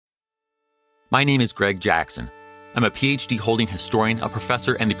My name is Greg Jackson. I'm a PhD holding historian, a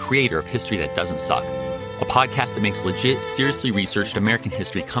professor, and the creator of History That Doesn't Suck, a podcast that makes legit, seriously researched American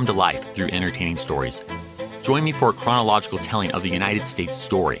history come to life through entertaining stories. Join me for a chronological telling of the United States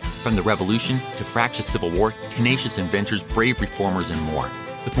story, from the Revolution to fractious Civil War, tenacious inventors, brave reformers, and more.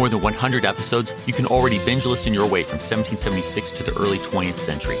 With more than 100 episodes, you can already binge listen your way from 1776 to the early 20th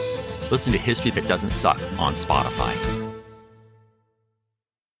century. Listen to History That Doesn't Suck on Spotify.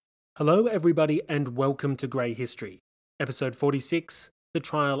 Hello, everybody, and welcome to Grey History, Episode 46, The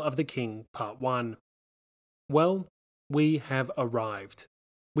Trial of the King, Part 1. Well, we have arrived.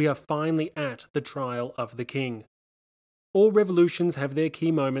 We are finally at the trial of the king. All revolutions have their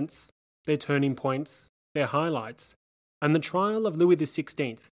key moments, their turning points, their highlights, and the trial of Louis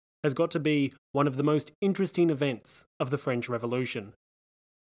XVI has got to be one of the most interesting events of the French Revolution.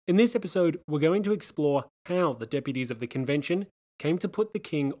 In this episode, we're going to explore how the deputies of the convention came to put the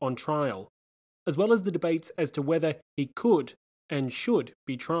king on trial, as well as the debates as to whether he could and should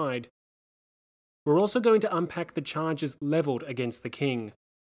be tried. We're also going to unpack the charges levelled against the king,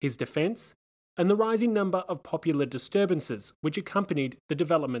 his defence, and the rising number of popular disturbances which accompanied the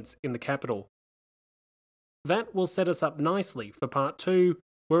developments in the capital. That will set us up nicely for Part 2,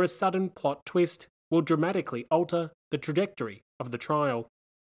 where a sudden plot twist will dramatically alter the trajectory of the trial.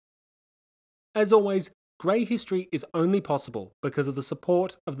 As always, Grey History is only possible because of the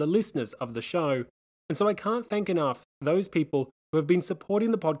support of the listeners of the show, and so I can't thank enough those people who have been supporting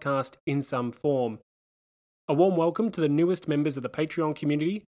the podcast in some form. A warm welcome to the newest members of the Patreon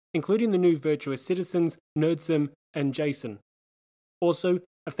community, including the new virtuous citizens, Nerdsum and Jason. Also,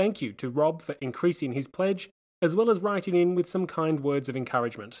 a thank you to Rob for increasing his pledge, as well as writing in with some kind words of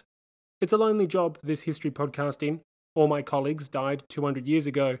encouragement. It's a lonely job, this history podcasting. All my colleagues died 200 years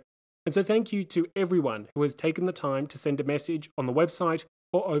ago, and so thank you to everyone who has taken the time to send a message on the website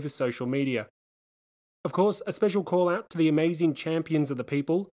or over social media. Of course, a special call out to the amazing champions of the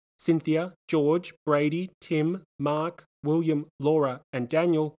people, Cynthia, George, Brady, Tim, Mark, William, Laura, and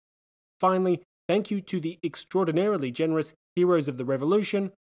Daniel. Finally, thank you to the extraordinarily generous heroes of the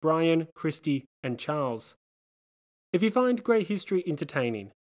Revolution, Brian, Christy, and Charles. If you find Grey History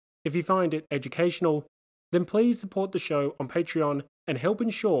entertaining, if you find it educational, then please support the show on Patreon and help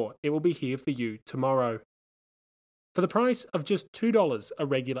ensure it will be here for you tomorrow. For the price of just $2 a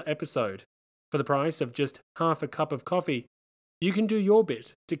regular episode, for the price of just half a cup of coffee, you can do your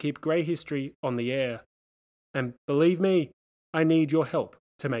bit to keep Grey History on the air. And believe me, I need your help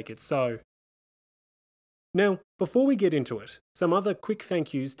to make it so. Now, before we get into it, some other quick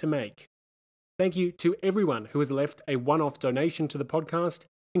thank yous to make. Thank you to everyone who has left a one-off donation to the podcast,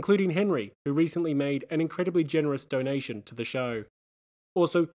 including Henry, who recently made an incredibly generous donation to the show.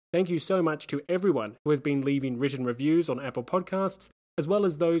 Also, thank you so much to everyone who has been leaving written reviews on Apple Podcasts, as well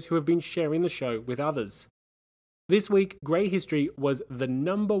as those who have been sharing the show with others. This week, Grey History was the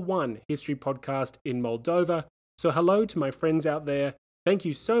 #1 history podcast in Moldova, so hello to my friends out there. Thank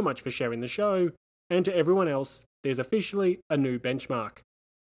you so much for sharing the show, and to everyone else, there's officially a new benchmark.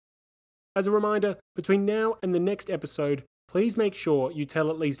 As a reminder, between now and the next episode, please make sure you tell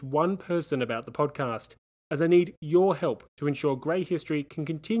at least one person about the podcast, as I need your help to ensure Grey History can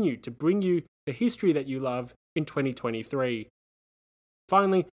continue to bring you the history that you love in 2023.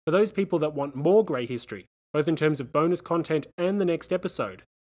 Finally, for those people that want more Grey History, both in terms of bonus content and the next episode,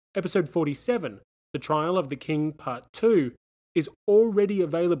 Episode 47, The Trial of the King Part 2, is already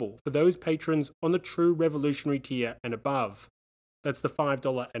available for those patrons on the True Revolutionary tier and above. That's the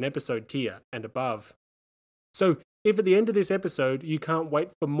 $5 an episode tier and above. So, if at the end of this episode you can't wait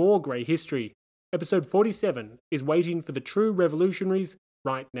for more Grey History, Episode 47 is waiting for the True Revolutionaries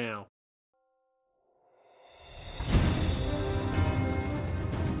right now.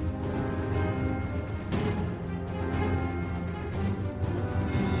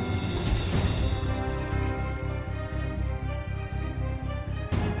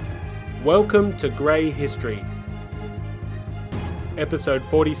 Welcome to Grey History. Episode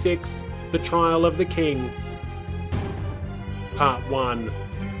 46, The Trial of the King, Part 1.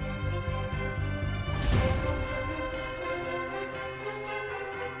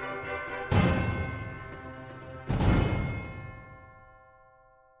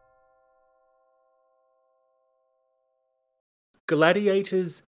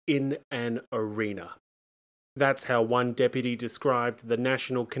 Gladiators in an arena. That's how one deputy described the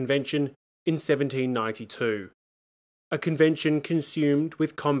National Convention in 1792. A convention consumed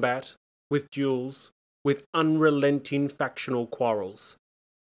with combat, with duels, with unrelenting factional quarrels.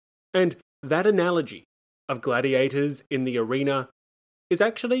 And that analogy of gladiators in the arena is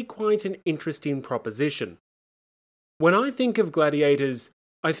actually quite an interesting proposition. When I think of gladiators,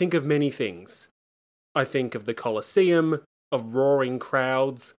 I think of many things. I think of the Colosseum, of roaring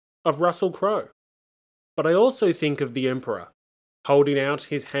crowds, of Russell Crowe. But I also think of the Emperor, holding out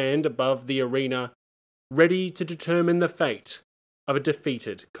his hand above the arena, ready to determine the fate of a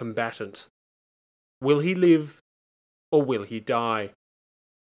defeated combatant. Will he live or will he die?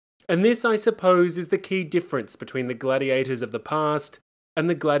 And this, I suppose, is the key difference between the gladiators of the past and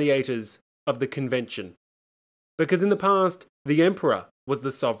the gladiators of the convention. Because in the past, the emperor was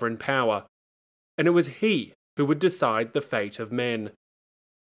the sovereign power, and it was he who would decide the fate of men.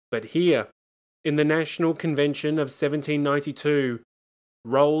 But here, in the National Convention of 1792,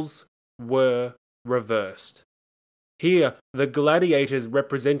 roles were reversed. Here, the gladiators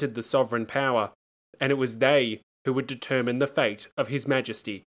represented the sovereign power, and it was they who would determine the fate of His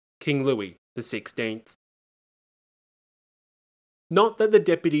Majesty, King Louis XVI. Not that the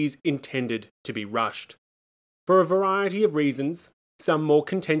deputies intended to be rushed. For a variety of reasons, some more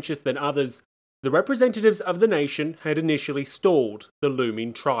contentious than others, the representatives of the nation had initially stalled the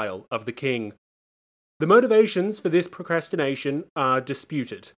looming trial of the king. The motivations for this procrastination are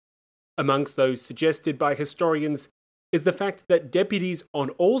disputed. Amongst those suggested by historians is the fact that deputies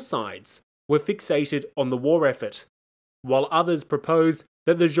on all sides were fixated on the war effort, while others propose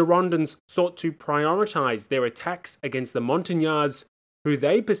that the Girondins sought to prioritise their attacks against the Montagnards, who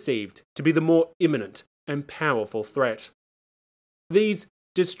they perceived to be the more imminent and powerful threat. These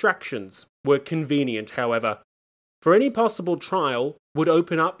distractions were convenient, however, for any possible trial would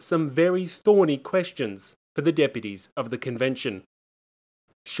open up some very thorny questions for the deputies of the convention.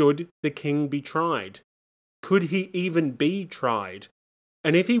 Should the king be tried? Could he even be tried?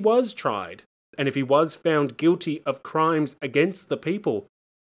 And if he was tried, and if he was found guilty of crimes against the people,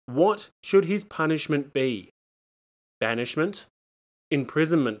 what should his punishment be? Banishment?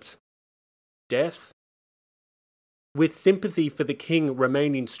 Imprisonment? Death? With sympathy for the king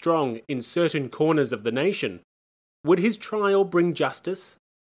remaining strong in certain corners of the nation, would his trial bring justice,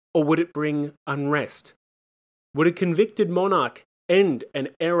 or would it bring unrest? Would a convicted monarch end an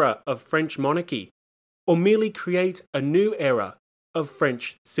era of French monarchy, or merely create a new era of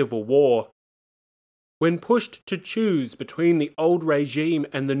French civil war? When pushed to choose between the old regime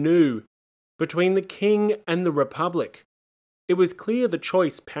and the new, between the king and the republic, it was clear the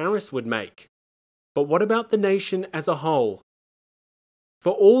choice Paris would make. But what about the nation as a whole?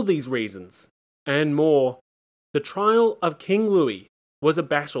 For all these reasons, and more, the trial of King Louis was a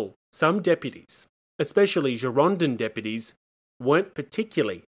battle some deputies, especially Girondin deputies, weren't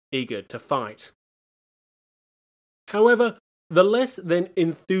particularly eager to fight. However, the less than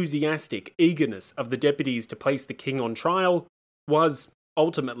enthusiastic eagerness of the deputies to place the king on trial was,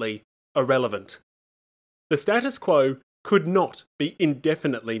 ultimately, irrelevant. The status quo could not be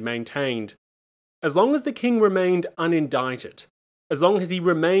indefinitely maintained. As long as the king remained unindicted, as long as he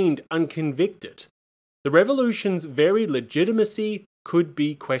remained unconvicted, the revolution's very legitimacy could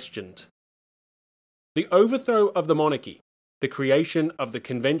be questioned. The overthrow of the monarchy, the creation of the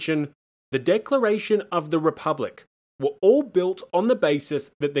convention, the declaration of the republic were all built on the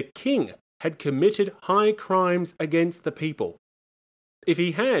basis that the king had committed high crimes against the people. If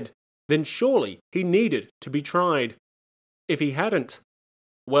he had, then surely he needed to be tried. If he hadn't,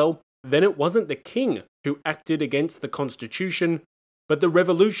 well, then it wasn't the king who acted against the constitution, but the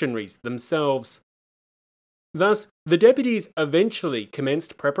revolutionaries themselves. Thus, the deputies eventually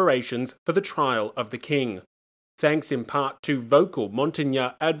commenced preparations for the trial of the king, thanks in part to vocal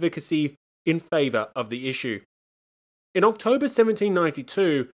Montagnard advocacy in favour of the issue. In October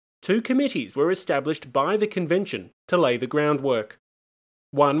 1792, 2 committees were established by the convention to lay the groundwork.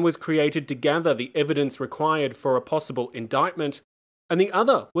 One was created to gather the evidence required for a possible indictment, and the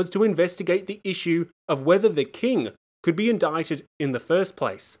other was to investigate the issue of whether the king could be indicted in the first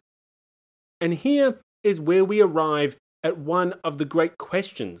place. And here is where we arrive at one of the great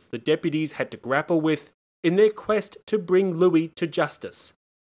questions the deputies had to grapple with in their quest to bring Louis to justice.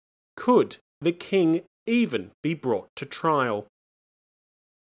 Could the king even be brought to trial?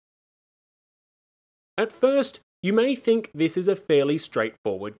 At first, you may think this is a fairly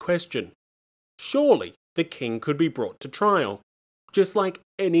straightforward question. Surely the king could be brought to trial, just like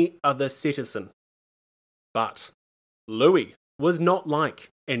any other citizen. But Louis was not like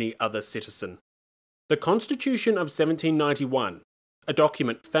any other citizen. The Constitution of 1791, a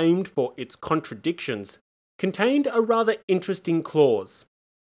document famed for its contradictions, contained a rather interesting clause.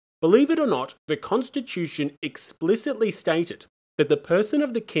 Believe it or not, the Constitution explicitly stated that the person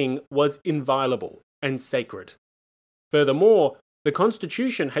of the king was inviolable and sacred. Furthermore, the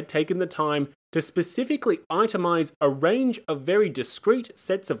Constitution had taken the time to specifically itemize a range of very discrete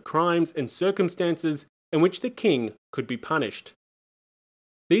sets of crimes and circumstances in which the king could be punished.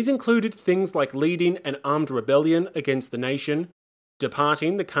 These included things like leading an armed rebellion against the nation,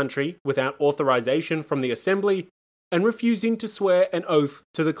 departing the country without authorization from the Assembly, and refusing to swear an oath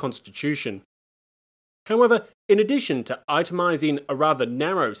to the Constitution. However, in addition to itemizing a rather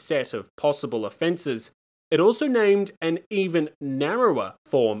narrow set of possible offences, it also named an even narrower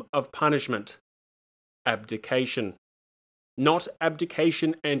form of punishment: abdication. Not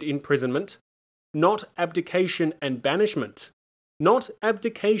abdication and imprisonment, not abdication and banishment, not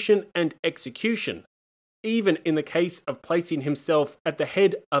abdication and execution, even in the case of placing himself at the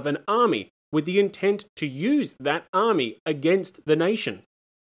head of an army with the intent to use that army against the nation.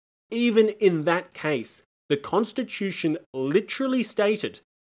 Even in that case, the Constitution literally stated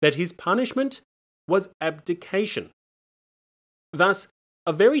that his punishment was abdication. Thus,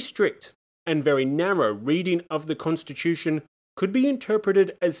 a very strict and very narrow reading of the Constitution could be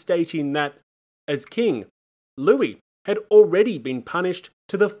interpreted as stating that, as king, Louis had already been punished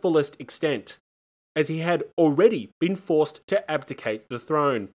to the fullest extent, as he had already been forced to abdicate the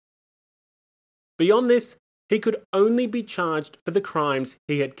throne. Beyond this, he could only be charged for the crimes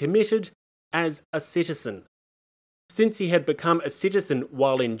he had committed as a citizen. Since he had become a citizen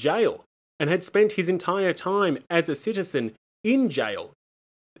while in jail, and had spent his entire time as a citizen in jail,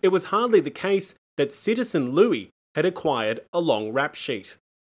 it was hardly the case that Citizen Louis had acquired a long rap sheet.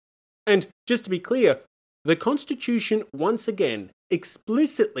 And just to be clear, the Constitution once again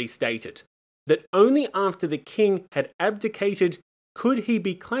explicitly stated that only after the king had abdicated could he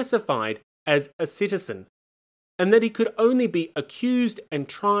be classified as a citizen, and that he could only be accused and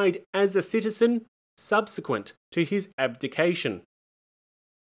tried as a citizen subsequent to his abdication.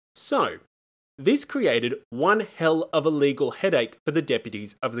 So, this created one hell of a legal headache for the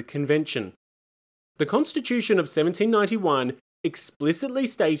deputies of the Convention. The Constitution of 1791 explicitly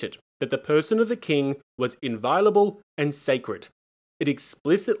stated that the person of the king was inviolable and sacred. It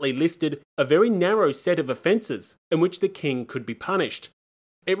explicitly listed a very narrow set of offences in which the king could be punished.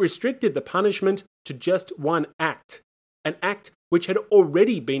 It restricted the punishment to just one act, an act which had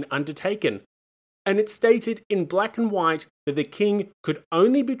already been undertaken, and it stated in black and white that the king could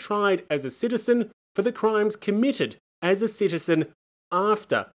only be tried as a citizen for the crimes committed as a citizen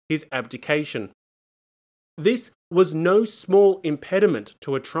after his abdication. This was no small impediment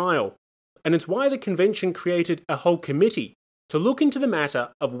to a trial, and it's why the Convention created a whole committee to look into the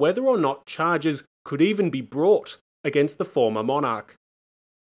matter of whether or not charges could even be brought against the former monarch.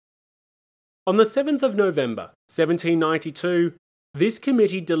 On the 7th of November, 1792, this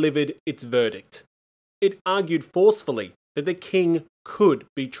committee delivered its verdict. It argued forcefully that the king could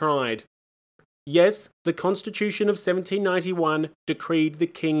be tried. Yes, the Constitution of 1791 decreed the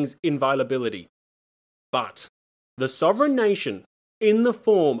king's inviolability. But the sovereign nation, in the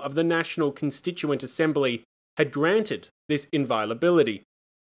form of the National Constituent Assembly, had granted this inviolability.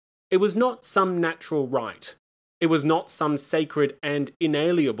 It was not some natural right. It was not some sacred and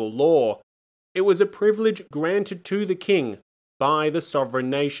inalienable law. It was a privilege granted to the king by the sovereign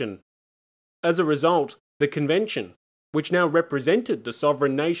nation. As a result, the Convention, which now represented the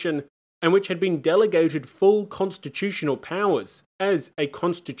sovereign nation and which had been delegated full constitutional powers as a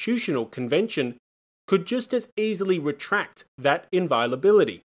constitutional convention, could just as easily retract that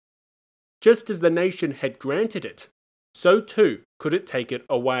inviolability. Just as the nation had granted it, so too could it take it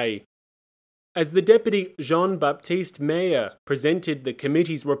away. As the deputy Jean-Baptiste Meyer presented the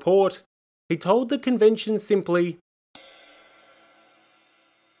committee's report, he told the convention simply,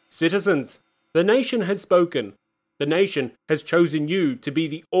 "Citizens, the nation has spoken. The nation has chosen you to be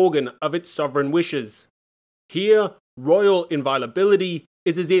the organ of its sovereign wishes. Here, royal inviolability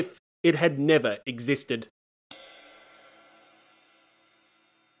is as if it had never existed."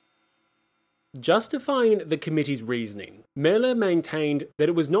 Justifying the committee's reasoning, Melle maintained that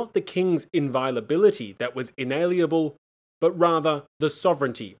it was not the king's inviolability that was inalienable, but rather the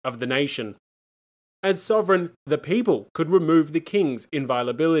sovereignty of the nation. As sovereign, the people could remove the king's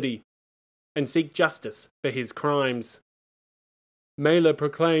inviolability and seek justice for his crimes. Melle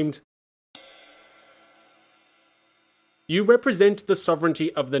proclaimed, "You represent the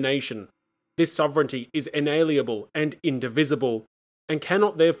sovereignty of the nation. This sovereignty is inalienable and indivisible, and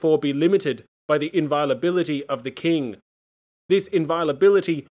cannot therefore be limited by the inviolability of the king. This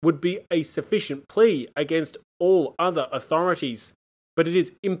inviolability would be a sufficient plea against all other authorities, but it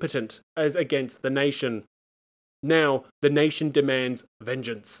is impotent as against the nation. Now the nation demands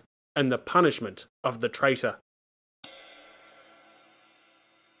vengeance and the punishment of the traitor."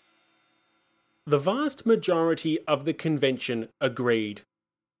 The vast majority of the convention agreed.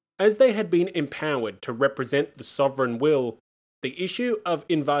 As they had been empowered to represent the sovereign will, the issue of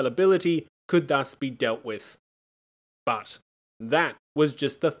inviolability could thus be dealt with. But That was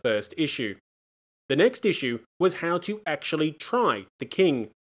just the first issue. The next issue was how to actually try the king.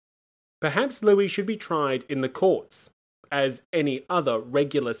 Perhaps Louis should be tried in the courts, as any other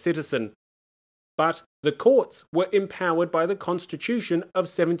regular citizen. But the courts were empowered by the Constitution of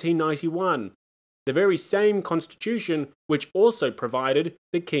 1791, the very same constitution which also provided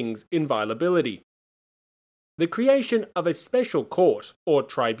the king's inviolability. The creation of a special court or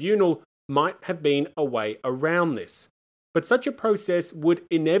tribunal might have been a way around this, but such a process would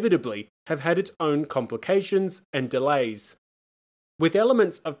inevitably have had its own complications and delays. With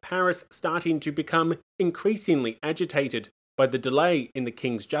elements of Paris starting to become increasingly agitated by the delay in the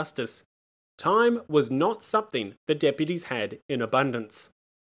king's justice, time was not something the deputies had in abundance.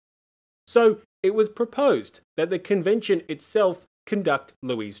 So it was proposed that the convention itself conduct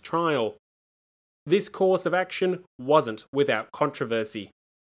Louis's trial. This course of action wasn't without controversy.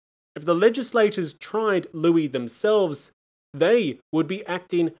 If the legislators tried Louis themselves, they would be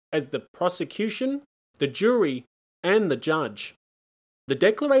acting as the prosecution, the jury, and the judge. The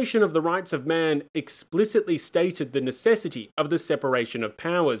Declaration of the Rights of Man explicitly stated the necessity of the separation of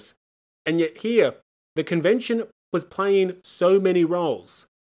powers, and yet here, the convention was playing so many roles.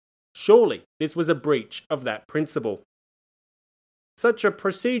 Surely this was a breach of that principle. Such a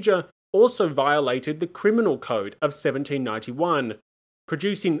procedure also violated the Criminal Code of 1791,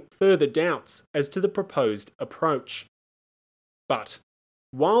 producing further doubts as to the proposed approach. But,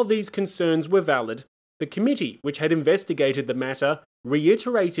 while these concerns were valid, the committee which had investigated the matter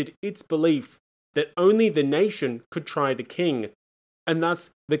reiterated its belief that only the nation could try the king, and thus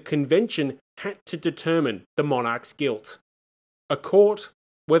the convention had to determine the monarch's guilt. A court,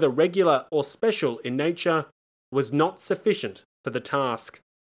 whether regular or special in nature, was not sufficient for the task.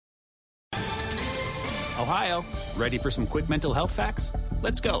 Ohio, ready for some quick mental health facts?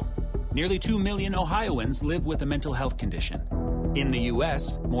 Let's go. Nearly 2 million Ohioans live with a mental health condition. In the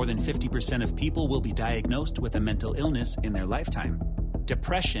U.S., more than 50% of people will be diagnosed with a mental illness in their lifetime.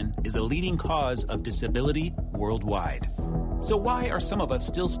 Depression is a leading cause of disability worldwide. So why are some of us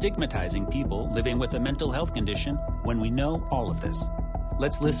still stigmatizing people living with a mental health condition when we know all of this?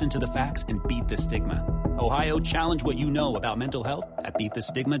 Let's listen to the facts and beat the stigma. Ohio, challenge what you know about mental health at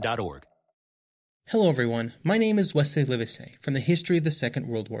beatthestigma.org. Hello everyone, my name is Wesley Livesey from the History of the Second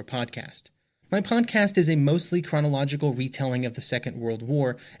World War podcast. My podcast is a mostly chronological retelling of the Second World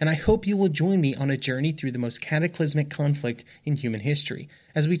War, and I hope you will join me on a journey through the most cataclysmic conflict in human history,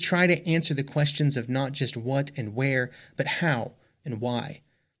 as we try to answer the questions of not just what and where, but how and why.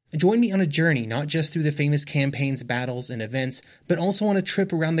 Join me on a journey not just through the famous campaigns, battles, and events, but also on a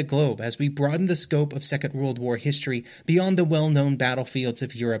trip around the globe as we broaden the scope of Second World War history beyond the well-known battlefields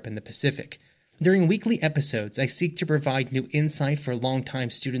of Europe and the Pacific. During weekly episodes, I seek to provide new insight for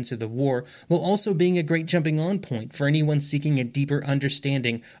longtime students of the war, while also being a great jumping-on point for anyone seeking a deeper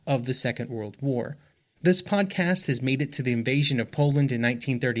understanding of the Second World War. This podcast has made it to the invasion of Poland in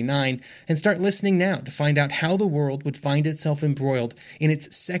 1939, and start listening now to find out how the world would find itself embroiled in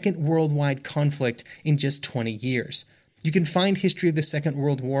its second worldwide conflict in just 20 years. You can find History of the Second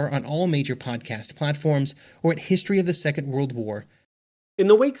World War on all major podcast platforms, or at historyofthesecondworldwar. In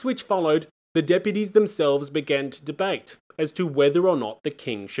the weeks which followed, the deputies themselves began to debate as to whether or not the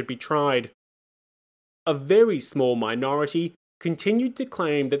king should be tried. A very small minority continued to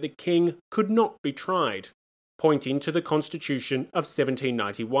claim that the king could not be tried, pointing to the Constitution of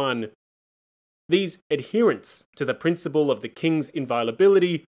 1791. These adherents to the principle of the king's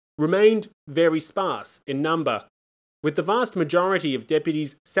inviolability remained very sparse in number, with the vast majority of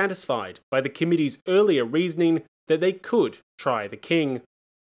deputies satisfied by the committee's earlier reasoning that they could try the king.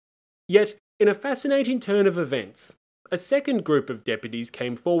 Yet, in a fascinating turn of events, a second group of deputies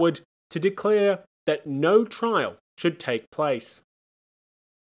came forward to declare that no trial should take place.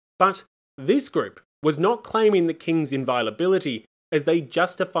 But this group was not claiming the king's inviolability as they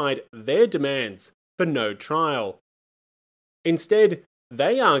justified their demands for no trial. Instead,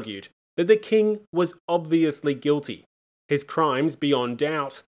 they argued that the king was obviously guilty, his crimes beyond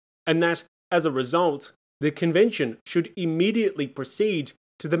doubt, and that, as a result, the convention should immediately proceed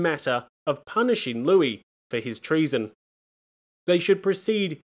to the matter of punishing Louis for his treason. They should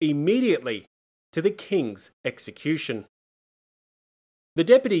proceed immediately to the king's execution. The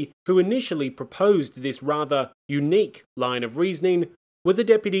deputy who initially proposed this rather unique line of reasoning was a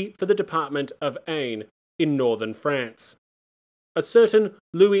deputy for the Department of Aisne in northern France, a certain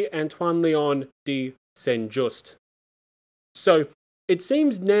Louis-Antoine Léon de Saint-Just. So, it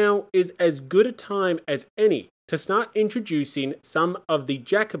seems now is as good a time as any to start introducing some of the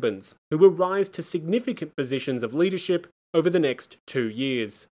Jacobins who will rise to significant positions of leadership over the next 2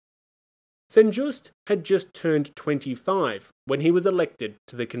 years. Saint-Just had just turned 25 when he was elected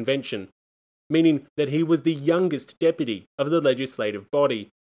to the convention, meaning that he was the youngest deputy of the legislative body.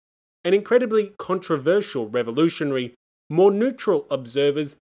 An incredibly controversial revolutionary, more neutral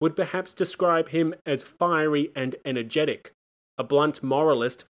observers would perhaps describe him as fiery and energetic, a blunt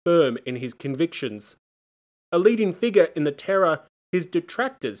moralist firm in his convictions. A leading figure in the Terror, his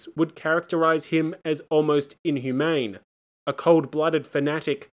detractors would characterize him as almost inhumane, a cold-blooded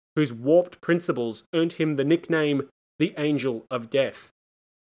fanatic whose warped principles earned him the nickname the Angel of Death.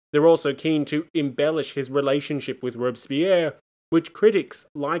 They're also keen to embellish his relationship with Robespierre, which critics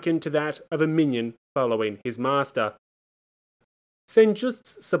liken to that of a minion following his master.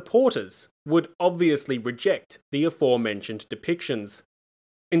 Saint-Just's supporters would obviously reject the aforementioned depictions.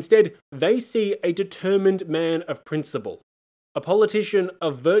 Instead, they see a determined man of principle, a politician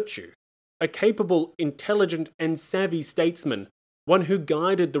of virtue, a capable, intelligent, and savvy statesman, one who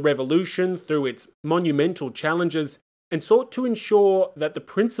guided the revolution through its monumental challenges and sought to ensure that the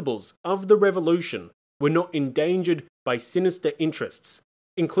principles of the revolution were not endangered by sinister interests,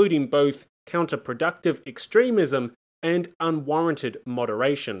 including both counterproductive extremism and unwarranted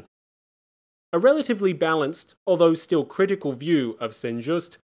moderation. A relatively balanced, although still critical view of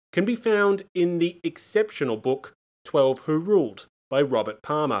Saint-Just can be found in the exceptional book 12 Who Ruled by Robert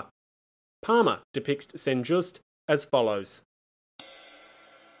Palmer. Palmer depicts Saint-Just as follows.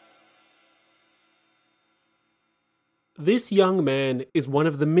 This young man is one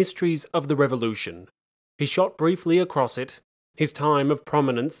of the mysteries of the revolution. He shot briefly across it, his time of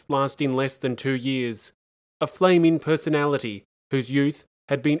prominence lasting less than 2 years. A flaming personality whose youth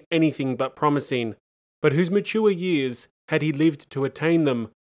had been anything but promising, but whose mature years, had he lived to attain them,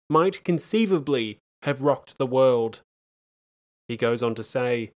 might conceivably have rocked the world. He goes on to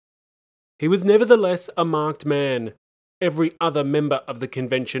say, he was nevertheless a marked man. Every other member of the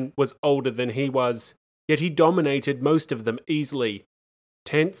convention was older than he was, yet he dominated most of them easily.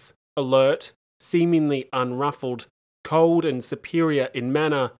 Tense, alert, seemingly unruffled, cold and superior in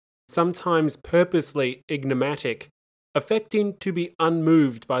manner, sometimes purposely enigmatic, affecting to be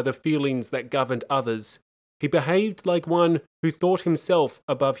unmoved by the feelings that governed others, he behaved like one who thought himself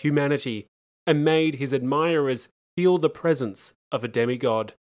above humanity, and made his admirers feel the presence of a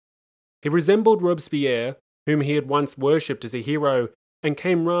demigod. He resembled Robespierre, whom he had once worshipped as a hero, and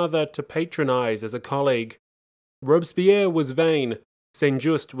came rather to patronize as a colleague. Robespierre was vain,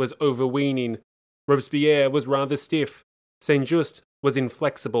 Saint-Just was overweening. Robespierre was rather stiff, Saint-Just was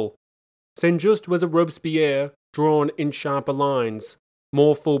inflexible. Saint-Just was a Robespierre drawn in sharper lines,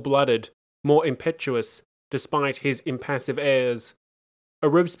 more full-blooded, more impetuous, despite his impassive airs. A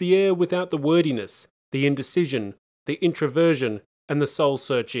Robespierre without the wordiness, the indecision, the introversion, and the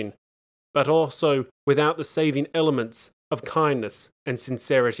soul-searching, but also without the saving elements of kindness and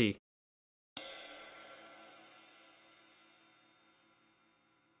sincerity.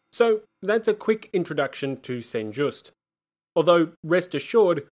 So, that's a quick introduction to Saint-Just. Although, rest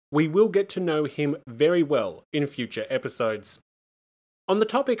assured, we will get to know him very well in future episodes. On the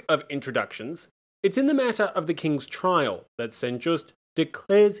topic of introductions, it's in the matter of the king's trial that Saint-Just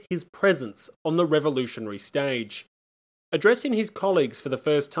declares his presence on the revolutionary stage. Addressing his colleagues for the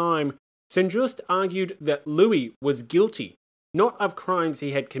first time, Saint-Just argued that Louis was guilty, not of crimes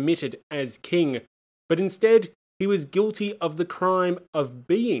he had committed as king, but instead he was guilty of the crime of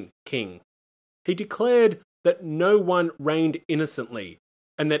being king. He declared that no one reigned innocently,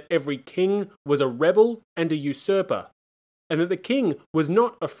 and that every king was a rebel and a usurper, and that the king was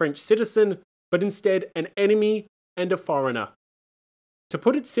not a French citizen, but instead an enemy and a foreigner. To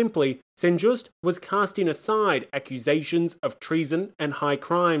put it simply, Saint-Just was casting aside accusations of treason and high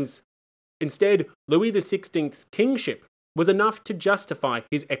crimes. Instead, Louis XVI's kingship was enough to justify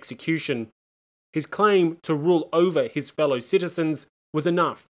his execution. His claim to rule over his fellow citizens was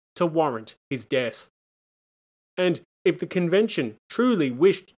enough to warrant his death. And if the convention truly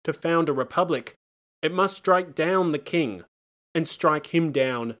wished to found a republic, it must strike down the king, and strike him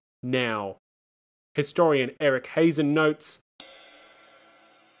down now. Historian Eric Hazen notes,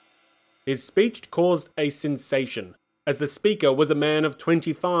 his speech caused a sensation, as the speaker was a man of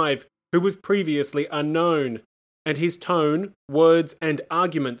 25 who was previously unknown, and his tone, words, and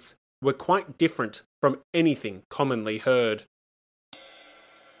arguments were quite different from anything commonly heard.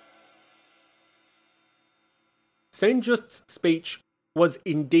 Saint-Just's speech was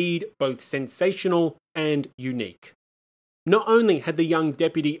indeed both sensational and unique. Not only had the young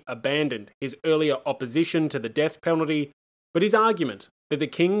deputy abandoned his earlier opposition to the death penalty, but his argument that the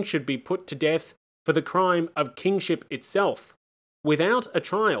king should be put to death for the crime of kingship itself, without a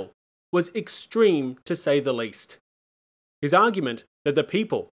trial, was extreme to say the least. His argument that the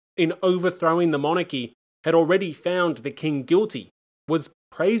people in overthrowing the monarchy had already found the king guilty was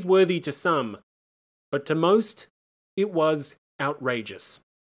praiseworthy to some, but to most, it was outrageous.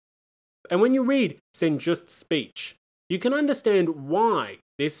 And when you read Saint-Just's speech, you can understand why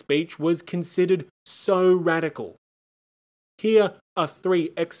this speech was considered so radical. Here are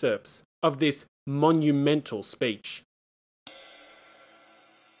 3 excerpts of this monumental speech.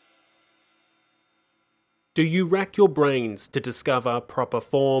 Do you rack your brains to discover proper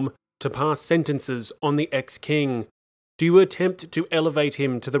form, to pass sentences on the ex-king? Do you attempt to elevate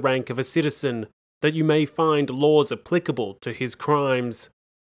him to the rank of a citizen, that you may find laws applicable to his crimes?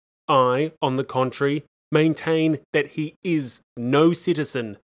 I, on the contrary, maintain that he is no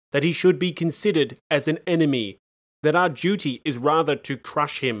citizen, that he should be considered as an enemy, that our duty is rather to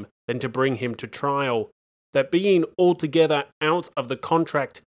crush him than to bring him to trial, that being altogether out of the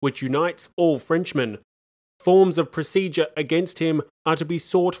contract which unites all Frenchmen, forms of procedure against him are to be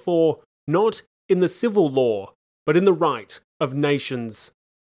sought for, not in the civil law, but in the right of nations.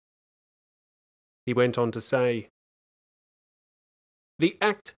 He went on to say, the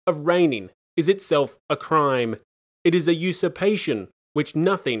act of reigning is itself a crime. It is a usurpation which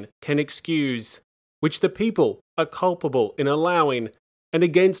nothing can excuse, which the people are culpable in allowing, and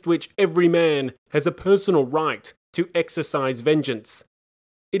against which every man has a personal right to exercise vengeance.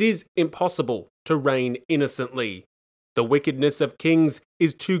 It is impossible to reign innocently. The wickedness of kings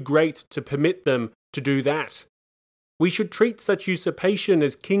is too great to permit them to do that. We should treat such usurpation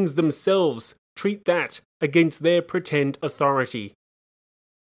as kings themselves treat that against their pretend authority.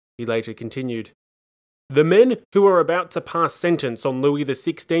 He later continued, the men who are about to pass sentence on Louis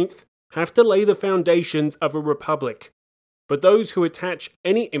XVI have to lay the foundations of a republic, but those who attach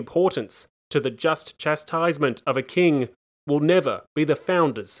any importance to the just chastisement of a king will never be the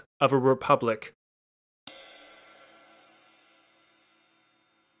founders of a republic.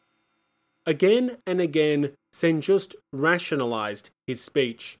 Again and again, Saint-Just rationalized his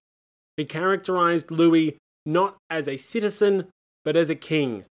speech. He characterized Louis not as a citizen, but as a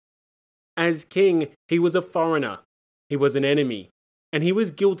king. As king, he was a foreigner, he was an enemy, and he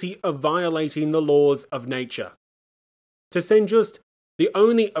was guilty of violating the laws of nature. To Saint-Just, the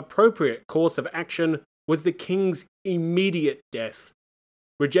only appropriate course of action was the king's immediate death.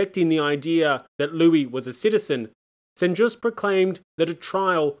 Rejecting the idea that Louis was a citizen, Saint-Just proclaimed that a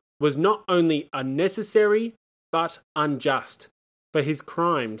trial was not only unnecessary, but unjust, for his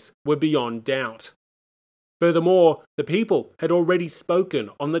crimes were beyond doubt. Furthermore, the people had already spoken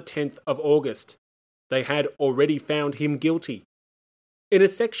on the 10th of August. They had already found him guilty. In a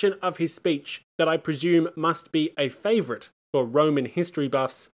section of his speech that I presume must be a favourite for Roman history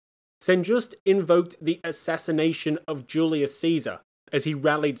buffs, Saint-Just invoked the assassination of Julius Caesar as he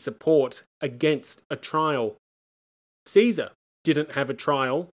rallied support against a trial. Caesar didn't have a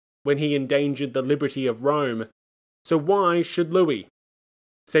trial when he endangered the liberty of Rome, so why should Louis?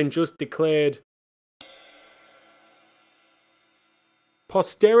 Saint-Just declared,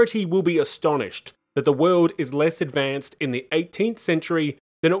 posterity will be astonished that the world is less advanced in the 18th century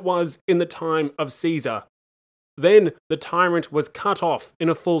than it was in the time of Caesar. Then the tyrant was cut off in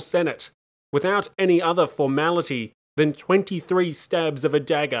a full senate, without any other formality than 23 stabs of a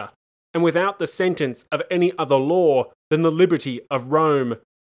dagger, and without the sentence of any other law than the liberty of Rome.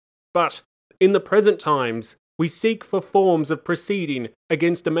 But in the present times, we seek for forms of proceeding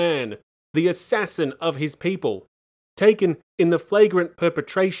against a man, the assassin of his people, taken in the flagrant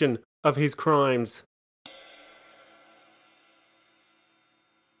perpetration of his crimes.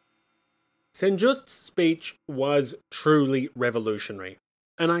 Saint-Just's speech was truly revolutionary,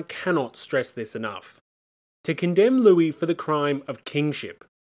 and I cannot stress this enough. To condemn Louis for the crime of kingship,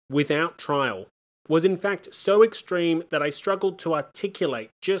 without trial, was in fact so extreme that I struggled to articulate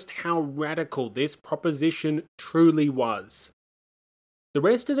just how radical this proposition truly was. The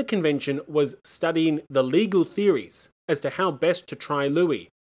rest of the convention was studying the legal theories as to how best to try Louis,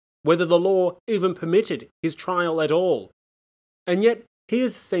 whether the law even permitted his trial at all. And yet,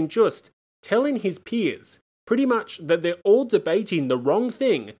 here's Saint-Just telling his peers pretty much that they're all debating the wrong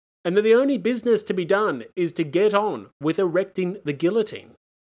thing and that the only business to be done is to get on with erecting the guillotine.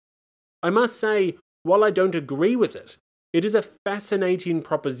 I must say, while I don't agree with it, it is a fascinating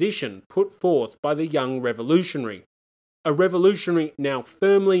proposition put forth by the young revolutionary, a revolutionary now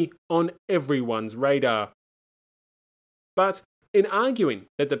firmly on everyone's radar. But in arguing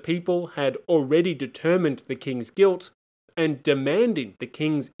that the people had already determined the king's guilt and demanding the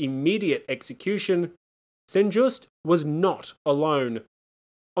king's immediate execution, Saint-Just was not alone.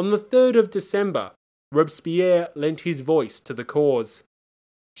 On the 3rd of December, Robespierre lent his voice to the cause.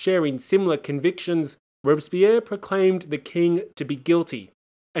 Sharing similar convictions, Robespierre proclaimed the king to be guilty,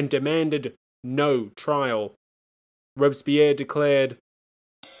 and demanded no trial. Robespierre declared,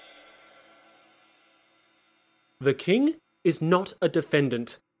 "The king is not a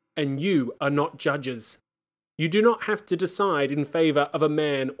defendant, and you are not judges. You do not have to decide in favor of a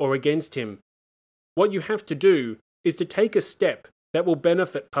man or against him. What you have to do is to take a step that will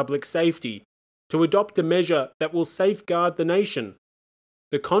benefit public safety, to adopt a measure that will safeguard the nation.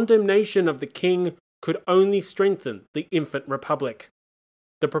 The condemnation of the king could only strengthen the infant republic.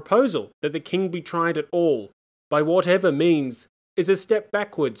 The proposal that the king be tried at all, by whatever means, is a step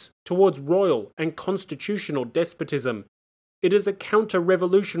backwards towards royal and constitutional despotism. It is a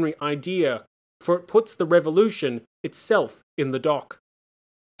counter-revolutionary idea, for it puts the revolution itself in the dock."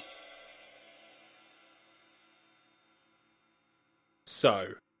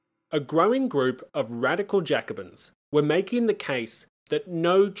 So, a growing group of radical Jacobins were making the case that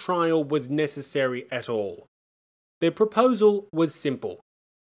no trial was necessary at all. Their proposal was simple: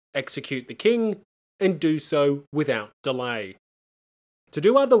 execute the king, and do so without delay. To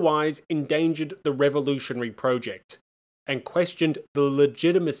do otherwise endangered the revolutionary project, and questioned the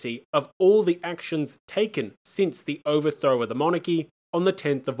legitimacy of all the actions taken since the overthrow of the monarchy on the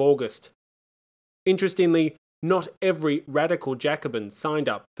 10th of August. Interestingly, not every radical Jacobin signed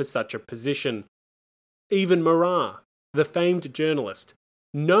up for such a position. Even Marat, the famed journalist,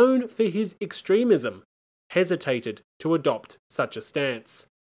 known for his extremism, hesitated to adopt such a stance.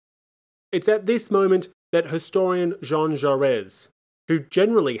 It's at this moment that historian Jean Jaurès, who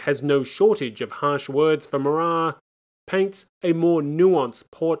generally has no shortage of harsh words for Marat, paints a more nuanced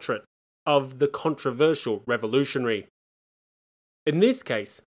portrait of the controversial revolutionary. In this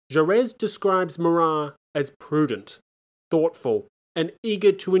case, Jaurès describes Marat as prudent, thoughtful, and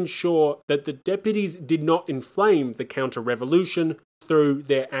eager to ensure that the deputies did not inflame the counter-revolution through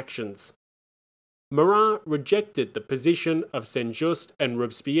their actions. Marat rejected the position of Saint-Just and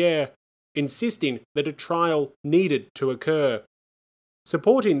Robespierre, insisting that a trial needed to occur.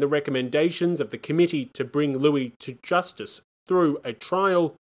 Supporting the recommendations of the committee to bring Louis to justice through a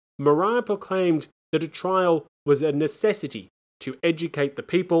trial, Marat proclaimed that a trial was a necessity to educate the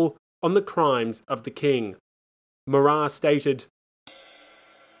people on the crimes of the king. Marat stated,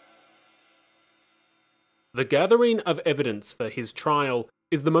 "The gathering of evidence for his trial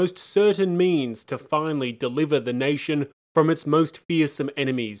is the most certain means to finally deliver the nation from its most fearsome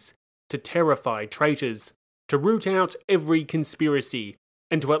enemies, to terrify traitors, to root out every conspiracy,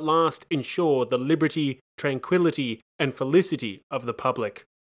 and to at last ensure the liberty, tranquillity, and felicity of the public."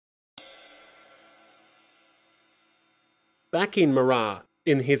 Backing Marat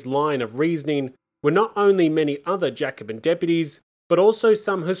in his line of reasoning were not only many other Jacobin deputies, but also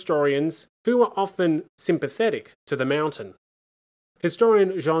some historians who were often sympathetic to the Mountain.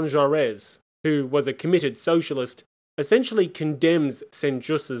 Historian Jean Jaurès, who was a committed socialist, essentially condemns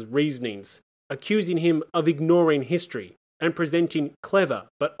Saint-Just's reasonings, accusing him of ignoring history and presenting clever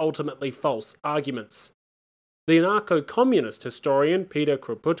but ultimately false arguments. The anarcho-communist historian Peter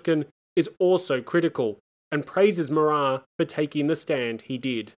Kropotkin is also critical and praises Marat for taking the stand he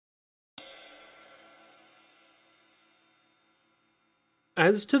did.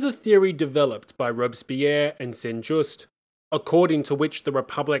 As to the theory developed by Robespierre and Saint-Just, according to which the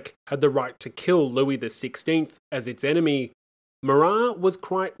Republic had the right to kill Louis XVI as its enemy, Marat was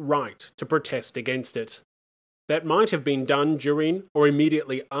quite right to protest against it. That might have been done during or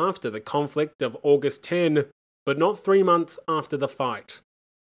immediately after the conflict of August 10, but not 3 months after the fight.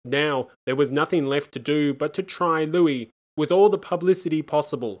 Now there was nothing left to do but to try Louis with all the publicity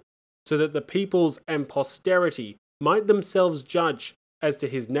possible, so that the peoples and posterity might themselves judge as to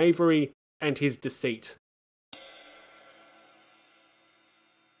his knavery and his deceit.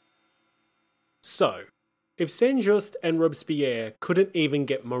 So, if Saint-Just and Robespierre couldn't even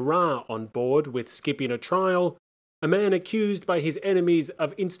get Marat on board with skipping a trial, a man accused by his enemies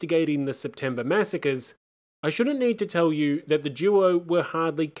of instigating the September massacres, I shouldn't need to tell you that the duo were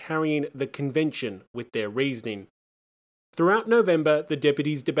hardly carrying the convention with their reasoning. Throughout November, the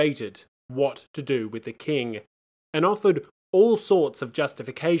deputies debated what to do with the king, and offered all sorts of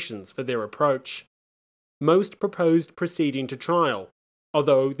justifications for their approach. Most proposed proceeding to trial,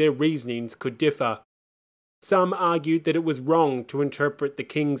 although their reasonings could differ. Some argued that it was wrong to interpret the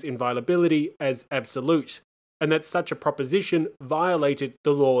king's inviolability as absolute, and that such a proposition violated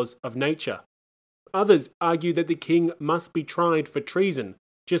the laws of nature. Others argued that the king must be tried for treason,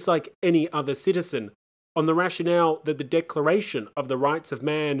 just like any other citizen, on the rationale that the Declaration of the Rights of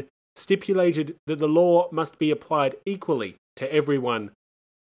Man stipulated that the law must be applied equally to everyone.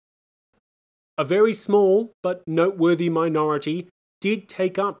 A very small but noteworthy minority did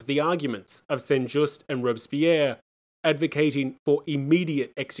take up the arguments of Saint-Just and Robespierre, advocating for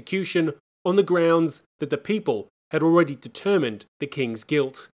immediate execution on the grounds that the people had already determined the king's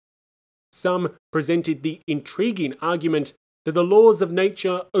guilt. Some presented the intriguing argument that the laws of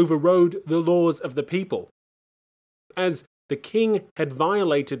nature overrode the laws of the people. As the king had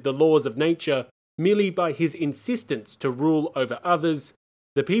violated the laws of nature merely by his insistence to rule over others,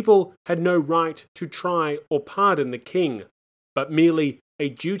 the people had no right to try or pardon the king, but merely a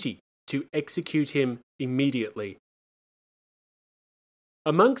duty to execute him immediately.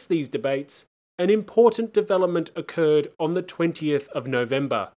 Amongst these debates, an important development occurred on the 20th of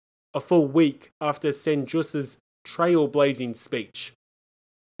November, a full week after Senjus's trailblazing speech.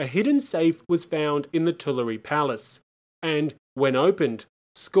 A hidden safe was found in the Tuileries Palace, and, when opened,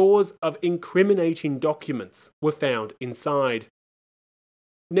 scores of incriminating documents were found inside.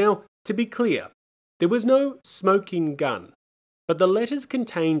 Now, to be clear, there was no smoking gun, but the letters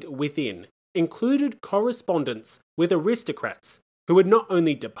contained within included correspondence with aristocrats who had not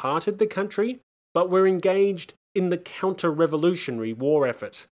only departed the country, but were engaged in the counter-revolutionary war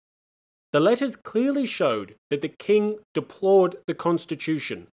effort. The letters clearly showed that the king deplored the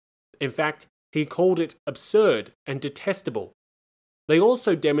constitution. In fact, he called it absurd and detestable. They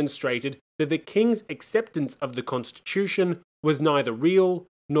also demonstrated that the king's acceptance of the constitution was neither real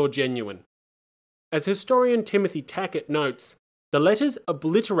nor genuine. As historian Timothy Tackett notes, the letters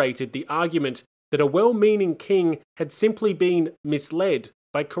obliterated the argument that a well-meaning king had simply been misled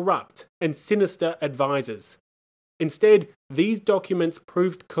by corrupt and sinister advisors. Instead, these documents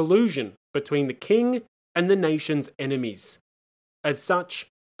proved collusion between the king and the nation's enemies. As such,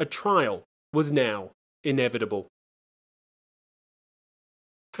 a trial was now inevitable.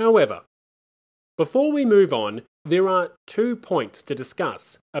 However, before we move on, there are 2 points to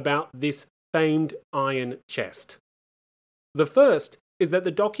discuss about this famed iron chest. The first is that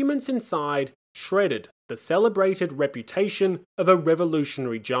the documents inside shredded the celebrated reputation of a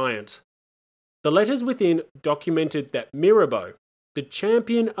revolutionary giant. The letters within documented that Mirabeau, the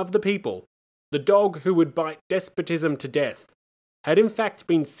champion of the people, the dog who would bite despotism to death, had in fact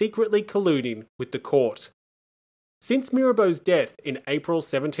been secretly colluding with the court. Since Mirabeau's death in April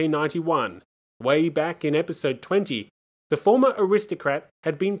 1791, way back in episode 20, the former aristocrat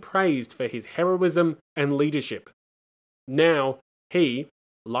had been praised for his heroism and leadership. Now, he,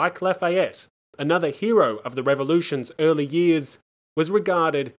 like Lafayette, another hero of the Revolution's early years, was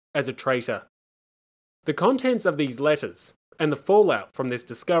regarded as a traitor. The contents of these letters and the fallout from this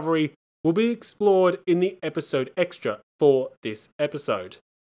discovery will be explored in the episode extra for this episode,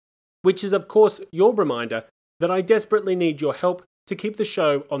 which is of course your reminder that I desperately need your help to keep the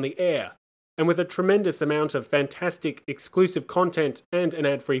show on the air, and with a tremendous amount of fantastic exclusive content and an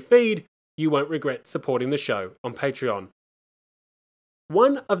ad-free feed, you won't regret supporting the show on Patreon.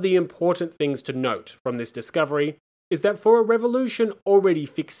 One of the important things to note from this discovery is that for a revolution already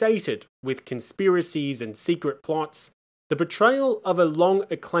fixated with conspiracies and secret plots, the betrayal of a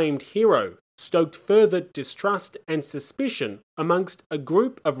long-acclaimed hero stoked further distrust and suspicion amongst a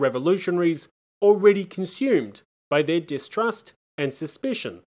group of revolutionaries already consumed by their distrust and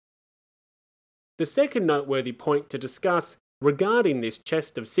suspicion. The second noteworthy point to discuss regarding this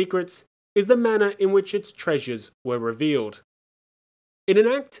chest of secrets is the manner in which its treasures were revealed. In an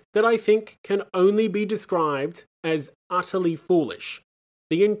act that I think can only be described as utterly foolish,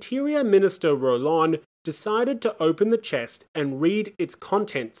 the Interior Minister Roland decided to open the chest and read its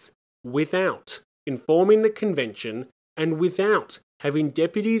contents without informing the convention and without having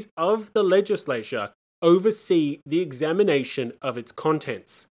deputies of the legislature oversee the examination of its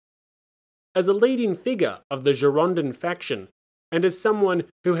contents. As a leading figure of the Girondin faction, and as someone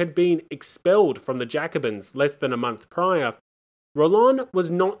who had been expelled from the Jacobins less than a month prior, Roland was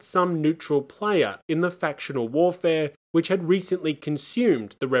not some neutral player in the factional warfare which had recently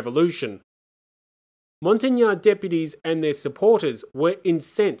consumed the revolution. Montagnard deputies and their supporters were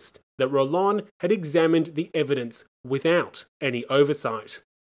incensed that Roland had examined the evidence without any oversight.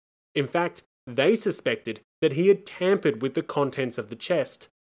 In fact, they suspected that he had tampered with the contents of the chest,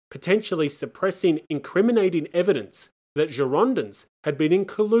 potentially suppressing incriminating evidence that Girondins had been in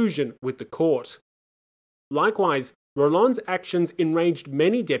collusion with the court. Likewise, Roland's actions enraged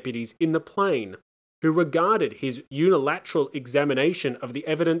many deputies in the plain, who regarded his unilateral examination of the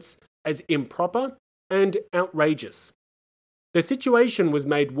evidence as improper and outrageous. The situation was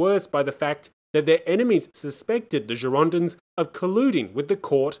made worse by the fact that their enemies suspected the Girondins of colluding with the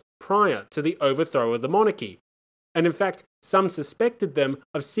court prior to the overthrow of the monarchy, and in fact some suspected them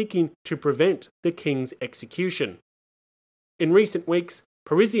of seeking to prevent the king's execution. In recent weeks,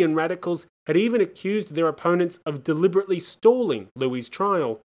 Parisian radicals had even accused their opponents of deliberately stalling Louis's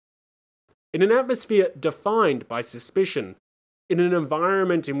trial. in an atmosphere defined by suspicion, in an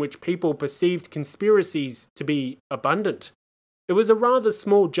environment in which people perceived conspiracies to be abundant. It was a rather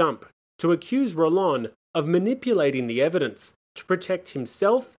small jump to accuse Rollin of manipulating the evidence to protect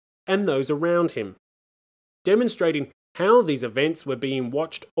himself and those around him, demonstrating how these events were being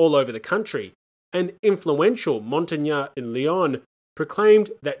watched all over the country. An influential Montagnard in Lyon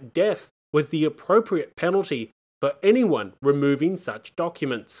proclaimed that death was the appropriate penalty for anyone removing such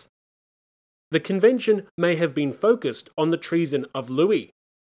documents. The convention may have been focused on the treason of Louis,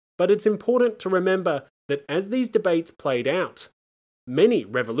 but it's important to remember that as these debates played out, many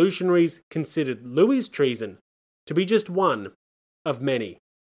revolutionaries considered Louis's treason to be just one of many.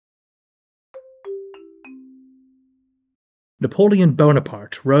 Napoleon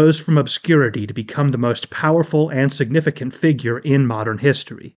Bonaparte rose from obscurity to become the most powerful and significant figure in modern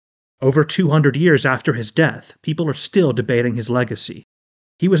history. Over 200 years after his death, people are still debating his legacy.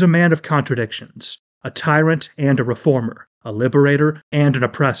 He was a man of contradictions, a tyrant and a reformer, a liberator and an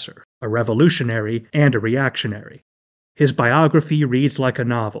oppressor, a revolutionary and a reactionary. His biography reads like a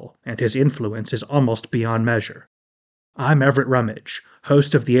novel, and his influence is almost beyond measure. I'm Everett Rummage,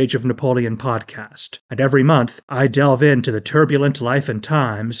 host of the Age of Napoleon podcast, and every month I delve into the turbulent life and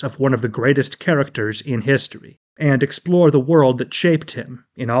times of one of the greatest characters in history, and explore the world that shaped him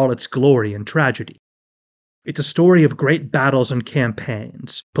in all its glory and tragedy. It's a story of great battles and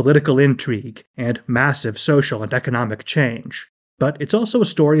campaigns, political intrigue, and massive social and economic change. But it's also a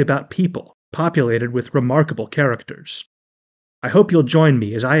story about people, populated with remarkable characters. I hope you'll join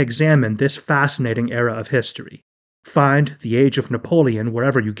me as I examine this fascinating era of history. Find The Age of Napoleon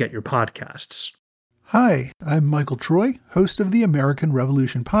wherever you get your podcasts. Hi, I'm Michael Troy, host of the American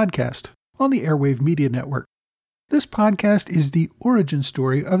Revolution podcast on the Airwave Media Network. This podcast is the origin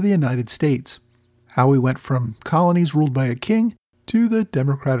story of the United States, how we went from colonies ruled by a king to the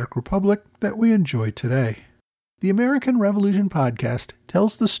democratic republic that we enjoy today. The American Revolution podcast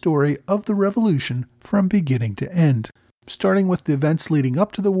tells the story of the revolution from beginning to end, starting with the events leading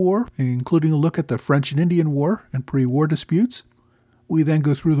up to the war, including a look at the French and Indian War and pre-war disputes. We then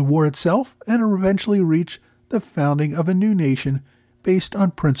go through the war itself and eventually reach the founding of a new nation based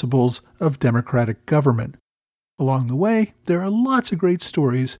on principles of democratic government. Along the way, there are lots of great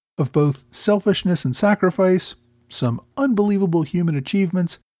stories of both selfishness and sacrifice, some unbelievable human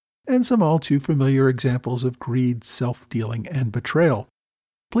achievements, and some all too familiar examples of greed, self-dealing, and betrayal.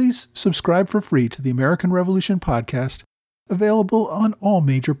 Please subscribe for free to the American Revolution podcast, available on all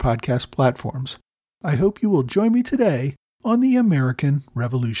major podcast platforms. I hope you will join me today on the American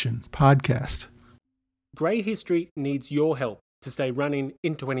Revolution podcast. Grey History needs your help to stay running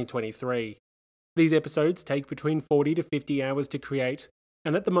in 2023. These episodes take between 40 to 50 hours to create,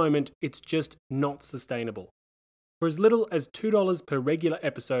 and at the moment, it's just not sustainable. For as little as $2 per regular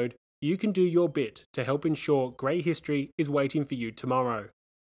episode, you can do your bit to help ensure Grey History is waiting for you tomorrow.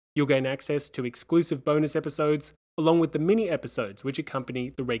 You'll gain access to exclusive bonus episodes, along with the mini episodes which accompany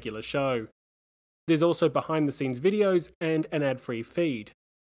the regular show. There's also behind-the-scenes videos and an ad-free feed.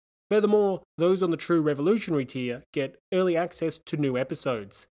 Furthermore, those on the True Revolutionary tier get early access to new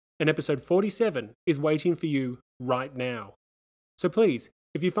episodes, and episode 47 is waiting for you right now. So please,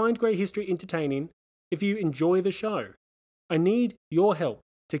 if you find Grey History entertaining, if you enjoy the show, I need your help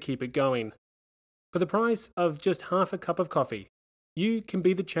to keep it going. For the price of just half a cup of coffee, you can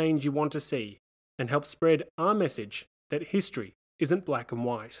be the change you want to see and help spread our message that history isn't black and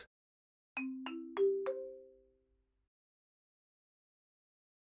white.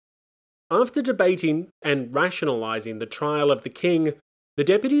 After debating and rationalising the trial of the king, the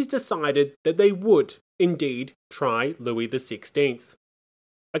deputies decided that they would indeed try Louis XVI.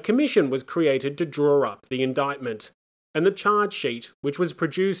 A commission was created to draw up the indictment, and the charge sheet which was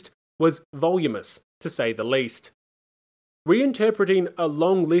produced was voluminous, to say the least. Reinterpreting a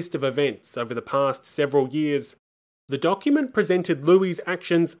long list of events over the past several years, the document presented Louis's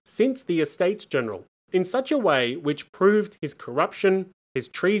actions since the Estates General in such a way which proved his corruption, his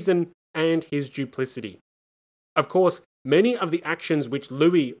treason, and his duplicity. Of course, many of the actions which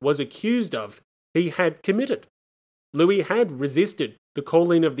Louis was accused of, he had committed. Louis had resisted the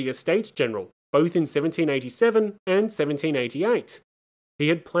calling of the Estates General, both in 1787 and 1788. He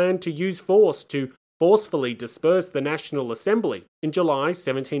had planned to use force to forcefully disperse the National Assembly in July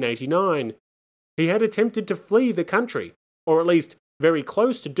 1789. He had attempted to flee the country, or at least very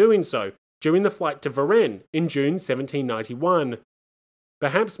close to doing so, during the flight to Varennes in June 1791.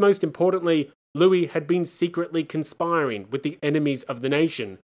 Perhaps most importantly, Louis had been secretly conspiring with the enemies of the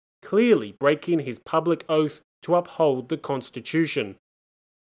nation, clearly breaking his public oath to uphold the Constitution.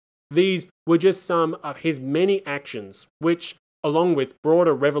 These were just some of his many actions which, along with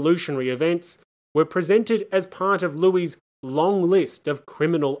broader revolutionary events, were presented as part of Louis's long list of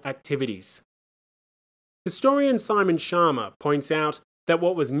criminal activities. Historian Simon Schama points out that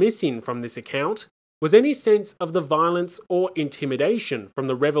what was missing from this account was any sense of the violence or intimidation from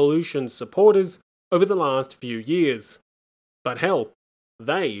the revolution's supporters over the last few years. But hell,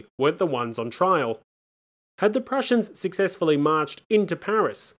 they weren't the ones on trial. Had the Prussians successfully marched into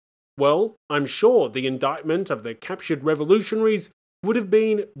Paris, well, I'm sure the indictment of the captured revolutionaries would have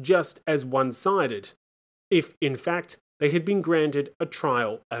been just as one-sided, if in fact they had been granted a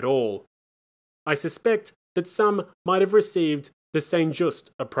trial at all. I suspect that some might have received the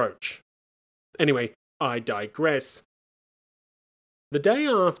Saint-Just approach. Anyway, I digress. The day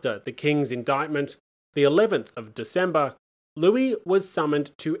after the king's indictment, the 11th of December, Louis was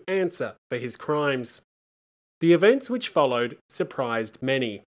summoned to answer for his crimes. The events which followed surprised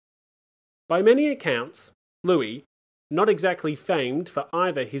many. By many accounts, Louis, not exactly famed for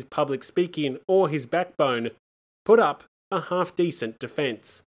either his public speaking or his backbone, put up a half-decent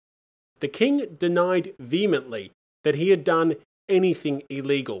defence. The king denied vehemently that he had done anything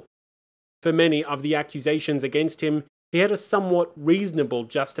illegal. For many of the accusations against him, he had a somewhat reasonable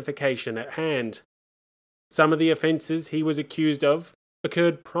justification at hand. Some of the offences he was accused of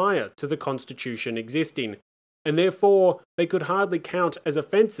occurred prior to the Constitution existing, and therefore they could hardly count as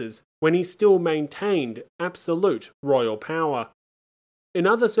offences when he still maintained absolute royal power. In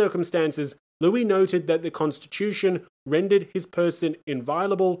other circumstances, Louis noted that the Constitution rendered his person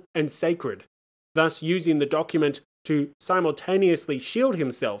inviolable and sacred, thus using the document to simultaneously shield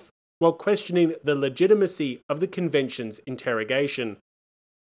himself while questioning the legitimacy of the Convention's interrogation.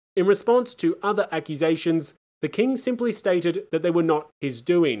 In response to other accusations, the king simply stated that they were not his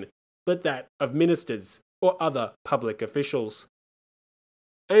doing, but that of ministers or other public officials.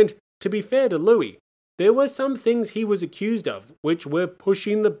 And to be fair to Louis, there were some things he was accused of which were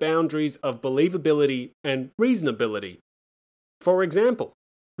pushing the boundaries of believability and reasonability. For example,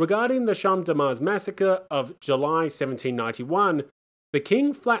 regarding the Champ de Mars massacre of July 1791, the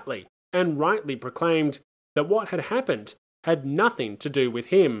king flatly and rightly proclaimed that what had happened had nothing to do with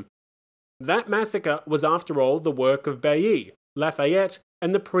him. That massacre was after all the work of Bailly, Lafayette,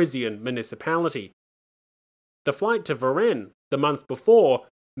 and the Parisian municipality. The flight to Varennes the month before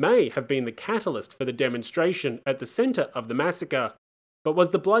may have been the catalyst for the demonstration at the centre of the massacre, but was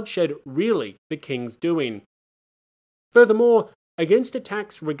the bloodshed really the king's doing? Furthermore, against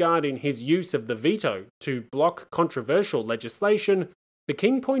attacks regarding his use of the veto to block controversial legislation, the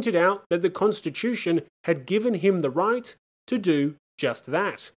king pointed out that the Constitution had given him the right to do just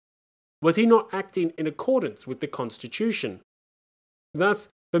that. Was he not acting in accordance with the Constitution? Thus,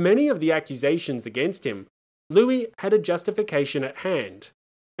 for many of the accusations against him, Louis had a justification at hand,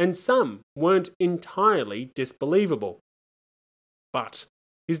 and some weren't entirely disbelievable. But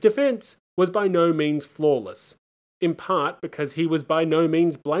his defence was by no means flawless, in part because he was by no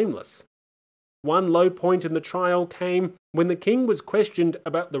means blameless. One low point in the trial came when the king was questioned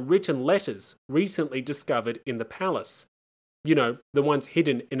about the written letters recently discovered in the palace. You know, the ones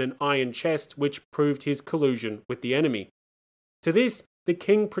hidden in an iron chest which proved his collusion with the enemy. To this, the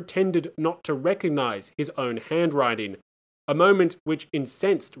king pretended not to recognise his own handwriting, a moment which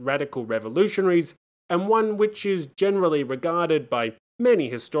incensed radical revolutionaries, and one which is generally regarded by many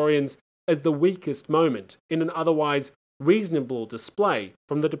historians as the weakest moment in an otherwise reasonable display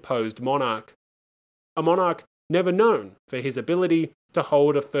from the deposed monarch. A monarch never known for his ability to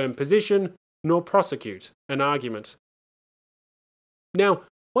hold a firm position nor prosecute an argument. Now,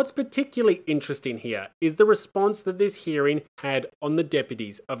 what's particularly interesting here is the response that this hearing had on the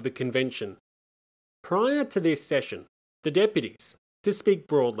deputies of the convention. Prior to this session, the deputies, to speak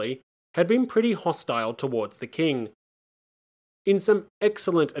broadly, had been pretty hostile towards the king. In some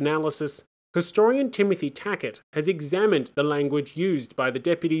excellent analysis, historian Timothy Tackett has examined the language used by the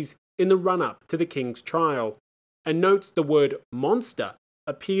deputies in the run-up to the king's trial, and notes the word monster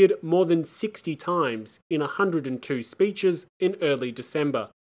appeared more than 60 times in 102 speeches in early December.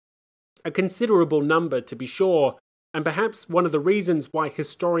 A considerable number, to be sure, and perhaps one of the reasons why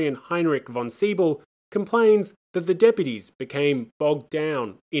historian Heinrich von Siebel complains that the deputies became bogged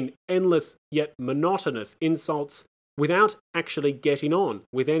down in endless yet monotonous insults without actually getting on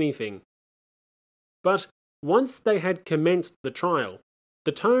with anything. But once they had commenced the trial,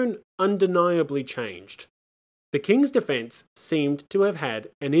 the tone undeniably changed. The king's defence seemed to have had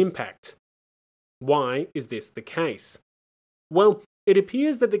an impact. Why is this the case? Well, it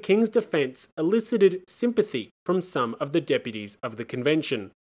appears that the king's defence elicited sympathy from some of the deputies of the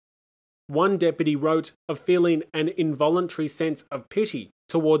convention. One deputy wrote of feeling an involuntary sense of pity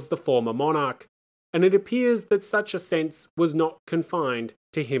towards the former monarch, and it appears that such a sense was not confined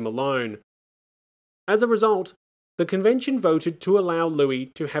to him alone. As a result, the convention voted to allow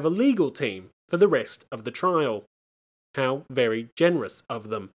Louis to have a legal team for the rest of the trial. How very generous of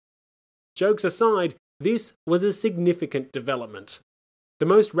them. Jokes aside, this was a significant development. The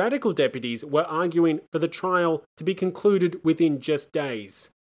most radical deputies were arguing for the trial to be concluded within just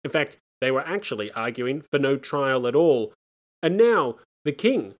days. In fact, they were actually arguing for no trial at all. And now, the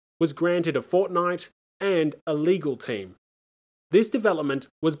king was granted a fortnight and a legal team. This development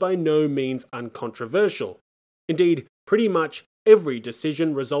was by no means uncontroversial. Indeed, pretty much every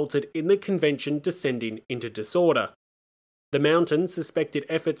decision resulted in the convention descending into disorder. The Mountain suspected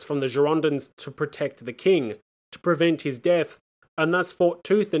efforts from the Girondins to protect the king, to prevent his death, and thus fought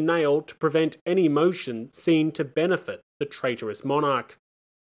tooth and nail to prevent any motion seen to benefit the traitorous monarch.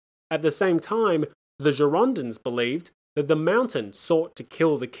 At the same time, the Girondins believed that the Mountain sought to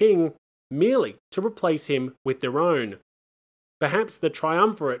kill the king merely to replace him with their own. Perhaps the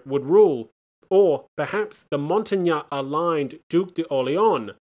triumvirate would rule, or perhaps the Montagnard-aligned Duc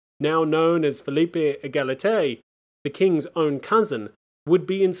d'Orléans, now known as Philippe Égalité, the king's own cousin, would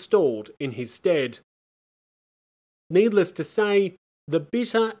be installed in his stead. Needless to say, the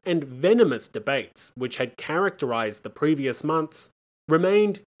bitter and venomous debates which had characterized the previous months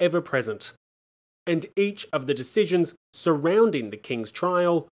remained ever present, and each of the decisions surrounding the king's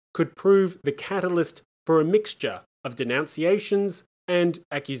trial could prove the catalyst for a mixture of denunciations and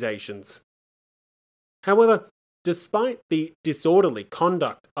accusations. However, despite the disorderly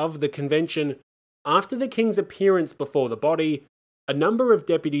conduct of the convention, after the king's appearance before the body, a number of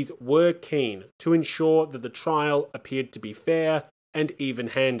deputies were keen to ensure that the trial appeared to be fair and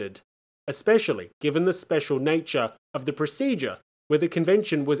even-handed, especially given the special nature of the procedure where the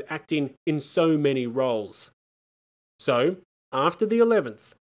convention was acting in so many roles. So, after the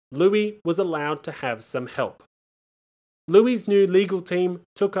 11th, Louis was allowed to have some help. Louis's new legal team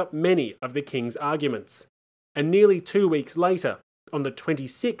took up many of the king's arguments, and nearly 2 weeks later, on the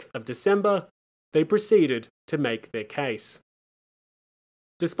 26th of December, they proceeded to make their case.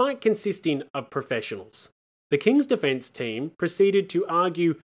 Despite consisting of professionals, the King's defence team proceeded to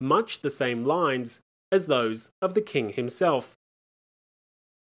argue much the same lines as those of the King himself.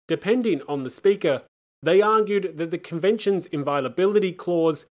 Depending on the speaker, they argued that the Convention's inviolability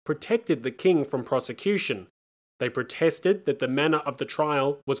clause protected the King from prosecution. They protested that the manner of the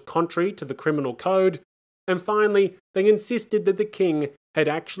trial was contrary to the criminal code, and finally, they insisted that the King had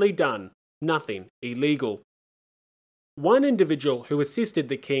actually done nothing illegal. One individual who assisted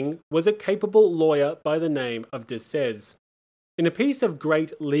the king was a capable lawyer by the name of Desèze. In a piece of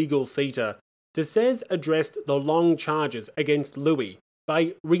great legal theatre, Desèze addressed the long charges against Louis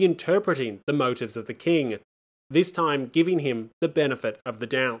by reinterpreting the motives of the king, this time giving him the benefit of the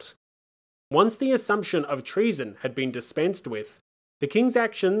doubt. Once the assumption of treason had been dispensed with, the king's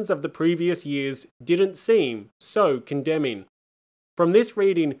actions of the previous years didn't seem so condemning. From this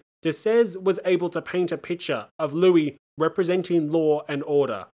reading, Desèze was able to paint a picture of Louis representing law and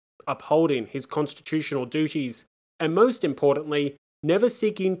order, upholding his constitutional duties, and most importantly, never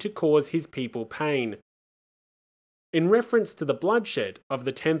seeking to cause his people pain. In reference to the bloodshed of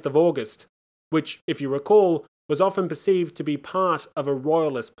the 10th of August, which, if you recall, was often perceived to be part of a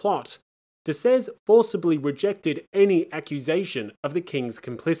royalist plot, Desèze forcibly rejected any accusation of the king's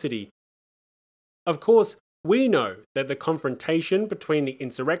complicity. Of course, we know that the confrontation between the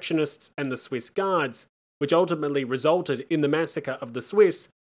insurrectionists and the Swiss guards, which ultimately resulted in the massacre of the Swiss,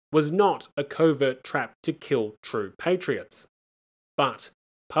 was not a covert trap to kill true patriots. But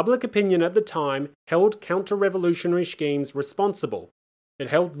public opinion at the time held counter-revolutionary schemes responsible. It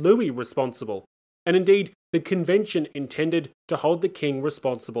held Louis responsible, and indeed the convention intended to hold the king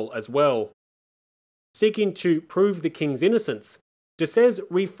responsible as well. Seeking to prove the king's innocence, Desèze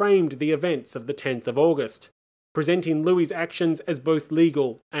reframed the events of the 10th of August, presenting Louis's actions as both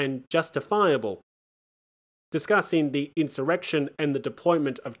legal and justifiable. Discussing the insurrection and the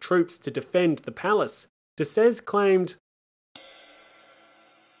deployment of troops to defend the palace, Desèze claimed,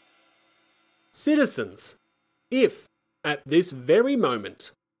 "Citizens, if, at this very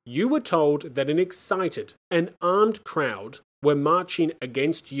moment, you were told that an excited and armed crowd were marching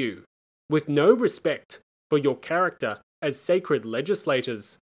against you, with no respect for your character as sacred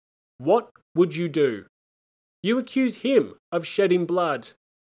legislators, what would you do? You accuse him of shedding blood.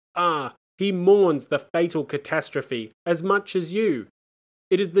 Ah, he mourns the fatal catastrophe as much as you.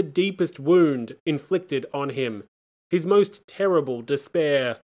 It is the deepest wound inflicted on him, his most terrible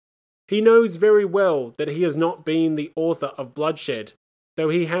despair. He knows very well that he has not been the author of bloodshed, though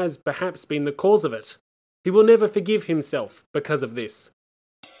he has perhaps been the cause of it. He will never forgive himself because of this."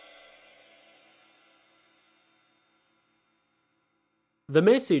 The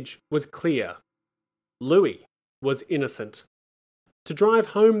message was clear. Louis was innocent. To drive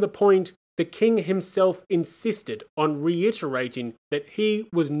home the point, the king himself insisted on reiterating that he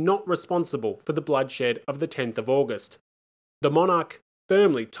was not responsible for the bloodshed of the 10th of August. The monarch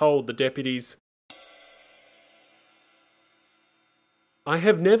firmly told the deputies, "I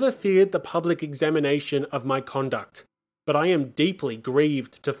have never feared the public examination of my conduct, but I am deeply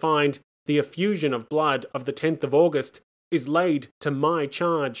grieved to find the effusion of blood of the 10th of August is laid to my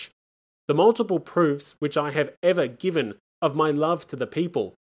charge. The multiple proofs which I have ever given of my love to the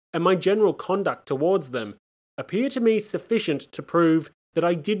people, and my general conduct towards them, appear to me sufficient to prove that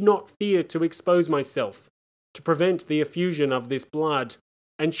I did not fear to expose myself, to prevent the effusion of this blood,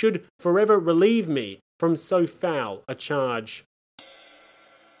 and should forever relieve me from so foul a charge."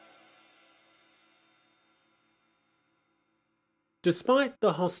 Despite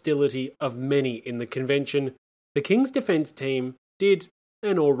the hostility of many in the convention, the King's defence team did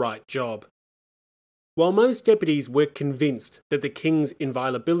an alright job. While most deputies were convinced that the King's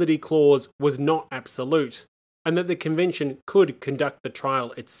inviolability clause was not absolute, and that the convention could conduct the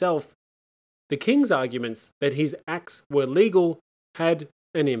trial itself, the King's arguments that his acts were legal had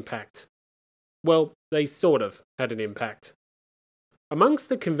an impact. Well, they sort of had an impact. Amongst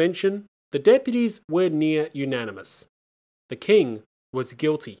the convention, the deputies were near unanimous. The king was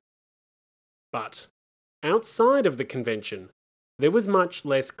guilty. But outside of the convention, there was much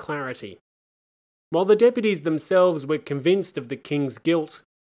less clarity. While the deputies themselves were convinced of the king's guilt,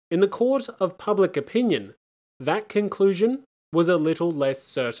 in the court of public opinion, that conclusion was a little less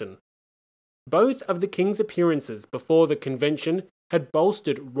certain. Both of the king's appearances before the convention had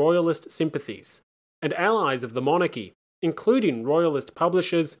bolstered royalist sympathies, and allies of the monarchy, including royalist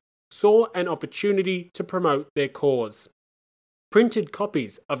publishers, saw an opportunity to promote their cause. Printed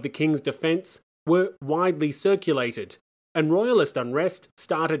copies of the king's defence were widely circulated, and royalist unrest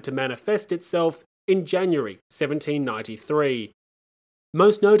started to manifest itself in January 1793.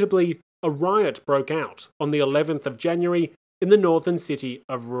 Most notably, a riot broke out on the 11th of January in the northern city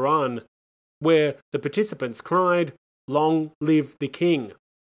of Rouen, where the participants cried, "Long live the king."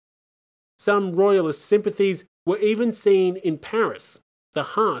 Some royalist sympathies were even seen in Paris, the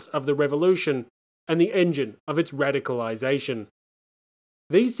heart of the revolution and the engine of its radicalisation.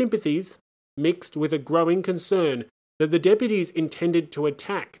 These sympathies, mixed with a growing concern that the deputies intended to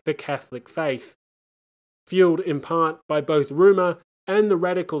attack the Catholic faith, fueled in part by both rumour and the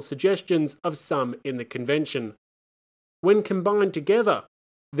radical suggestions of some in the convention. When combined together,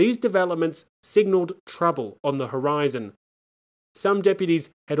 these developments signalled trouble on the horizon. Some deputies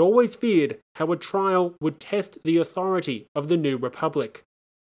had always feared how a trial would test the authority of the new republic,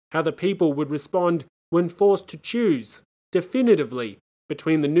 how the people would respond when forced to choose, definitively,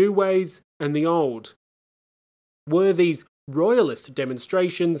 between the new ways and the old. Were these royalist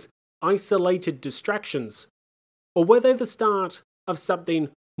demonstrations isolated distractions, or were they the start of something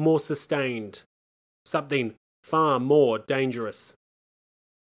more sustained, something far more dangerous?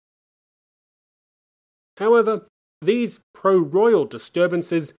 However, these pro-royal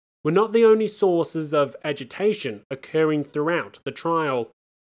disturbances were not the only sources of agitation occurring throughout the trial.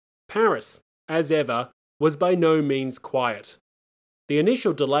 Paris, as ever, was by no means quiet. The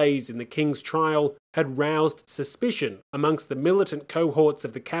initial delays in the king's trial had roused suspicion amongst the militant cohorts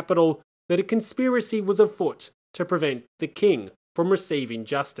of the capital that a conspiracy was afoot to prevent the king from receiving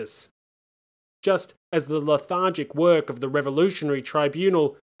justice. Just as the lethargic work of the Revolutionary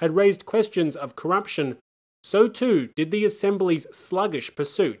Tribunal had raised questions of corruption, so too did the Assembly's sluggish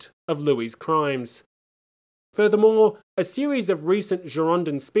pursuit of Louis's crimes. Furthermore, a series of recent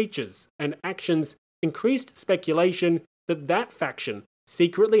Girondin speeches and actions increased speculation that faction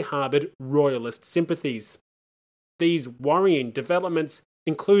secretly harboured royalist sympathies. These worrying developments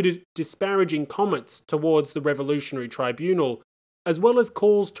included disparaging comments towards the Revolutionary Tribunal, as well as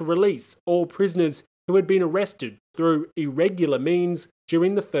calls to release all prisoners who had been arrested through irregular means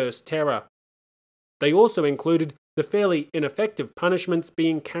during the First Terror. They also included the fairly ineffective punishments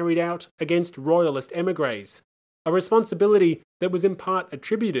being carried out against royalist émigrés, a responsibility that was in part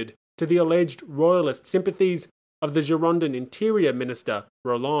attributed to the alleged royalist sympathies of the Girondin Interior Minister,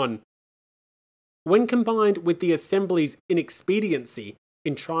 Rollin. When combined with the Assembly's inexpediency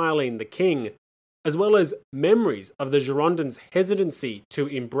in trialling the king, as well as memories of the Girondins' hesitancy to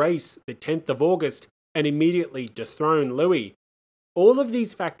embrace the 10th of August and immediately dethrone Louis, all of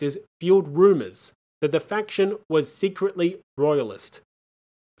these factors fueled rumours that the faction was secretly royalist.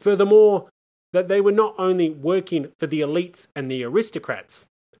 Furthermore, that they were not only working for the elites and the aristocrats,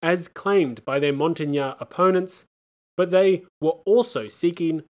 as claimed by their Montagnard opponents, but they were also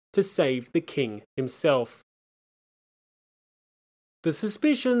seeking to save the king himself. The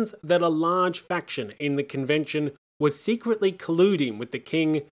suspicions that a large faction in the convention was secretly colluding with the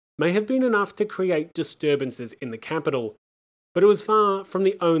king may have been enough to create disturbances in the capital, but it was far from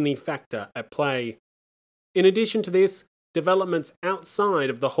the only factor at play. In addition to this, developments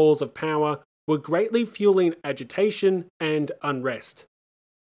outside of the halls of power were greatly fueling agitation and unrest.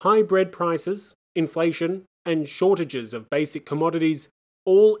 High bread prices, inflation, and shortages of basic commodities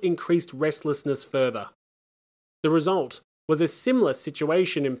all increased restlessness further. The result was a similar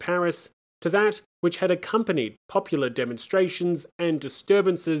situation in Paris to that which had accompanied popular demonstrations and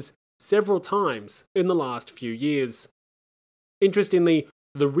disturbances several times in the last few years. Interestingly,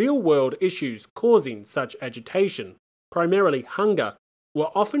 the real-world issues causing such agitation, primarily hunger,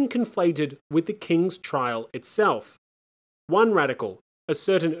 were often conflated with the king's trial itself. One radical, a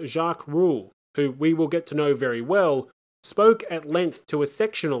certain Jacques Roux, who we will get to know very well, spoke at length to a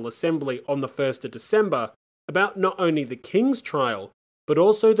sectional assembly on the 1st of December about not only the king's trial, but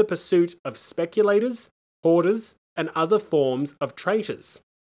also the pursuit of speculators, hoarders, and other forms of traitors.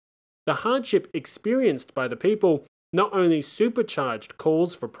 The hardship experienced by the people not only supercharged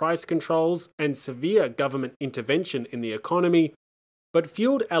calls for price controls and severe government intervention in the economy, but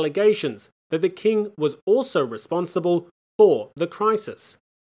fueled allegations that the king was also responsible for the crisis.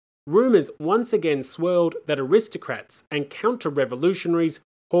 Rumours once again swirled that aristocrats and counter-revolutionaries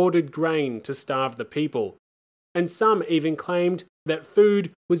hoarded grain to starve the people, and some even claimed that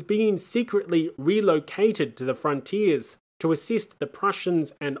food was being secretly relocated to the frontiers to assist the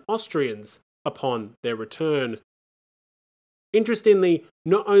Prussians and Austrians upon their return. Interestingly,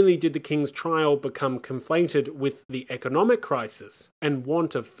 not only did the king's trial become conflated with the economic crisis and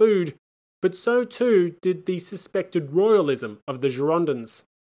want of food, but so too did the suspected royalism of the Girondins.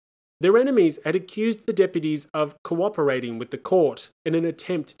 Their enemies had accused the deputies of cooperating with the court in an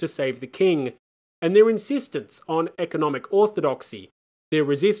attempt to save the king, and their insistence on economic orthodoxy, their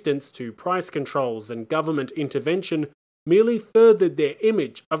resistance to price controls and government intervention, merely furthered their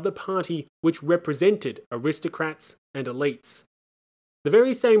image of the party which represented aristocrats and elites. The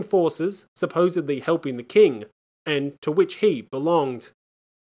very same forces supposedly helping the king, and to which he belonged.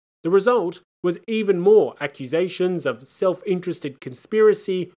 The result was even more accusations of self-interested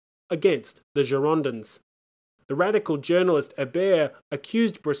conspiracy against the Girondins. The radical journalist Hébert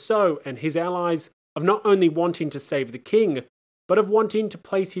accused Brissot and his allies of not only wanting to save the king, but of wanting to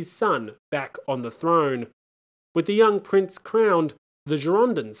place his son back on the throne. With the young prince crowned, the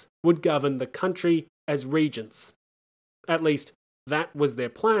Girondins would govern the country as regents. At least, that was their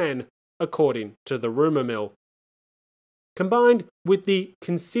plan, according to the rumour mill. Combined with the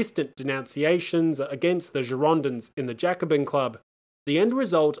consistent denunciations against the Girondins in the Jacobin Club, the end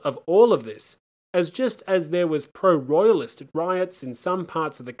result of all of this, just as there was pro-royalist riots in some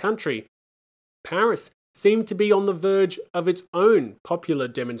parts of the country, Paris seemed to be on the verge of its own popular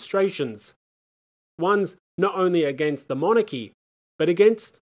demonstrations. Ones not only against the monarchy, but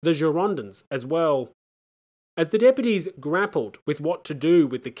against the Girondins as well. As the deputies grappled with what to do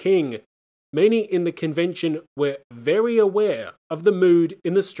with the king, many in the convention were very aware of the mood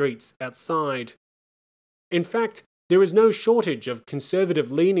in the streets outside. In fact, there is no shortage of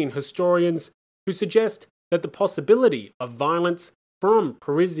conservative-leaning historians who suggest that the possibility of violence from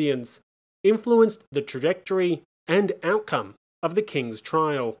Parisians influenced the trajectory and outcome of the king's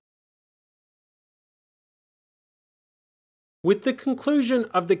trial. With the conclusion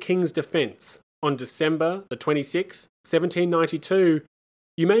of the king's defence on December the 26th, 1792,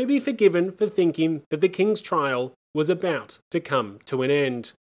 you may be forgiven for thinking that the king's trial was about to come to an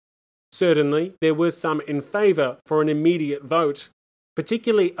end. Certainly, there were some in favour for an immediate vote,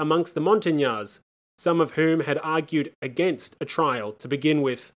 particularly amongst the Montagnards, some of whom had argued against a trial to begin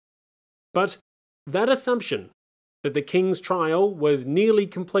with. But that assumption, that the king's trial was nearly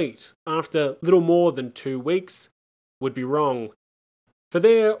complete after little more than 2 weeks, would be wrong. For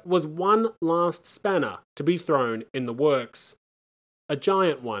there was one last spanner to be thrown in the works. A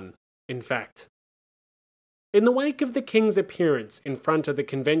giant one, in fact. In the wake of the king's appearance in front of the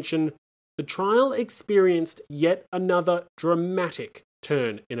convention, the trial experienced yet another dramatic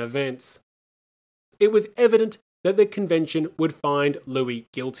turn in events. It was evident that the convention would find Louis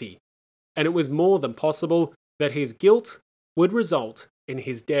guilty, and it was more than possible that his guilt would result in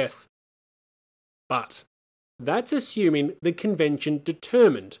his death. But that's assuming the convention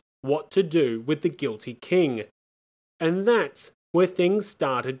determined what to do with the guilty king, and that's where things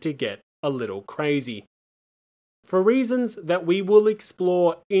started to get a little crazy. For reasons that we will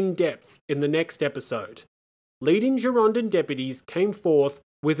explore in depth in the next episode, leading Girondin deputies came forth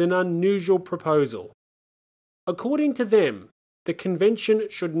with an unusual proposal. According to them, the convention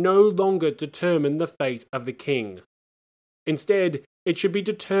should no longer determine the fate of the king. Instead, It should be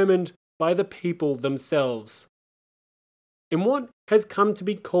determined by the people themselves. In what has come to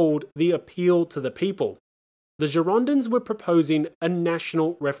be called the Appeal to the People, the Girondins were proposing a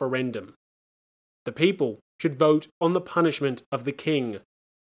national referendum. The people should vote on the punishment of the king.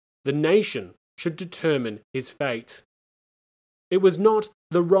 The nation should determine his fate. It was not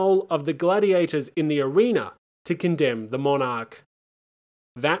the role of the gladiators in the arena to condemn the monarch.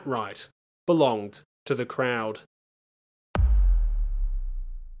 That right belonged to the crowd.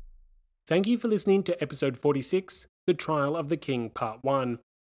 Thank you for listening to episode 46, The Trial of the King, Part 1.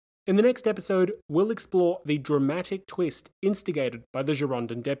 In the next episode, we'll explore the dramatic twist instigated by the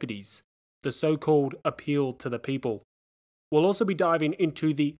Girondin deputies, the so-called Appeal to the People. We'll also be diving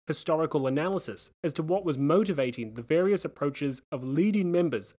into the historical analysis as to what was motivating the various approaches of leading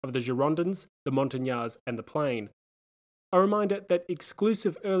members of the Girondins, the Montagnards, and the Plain. A reminder that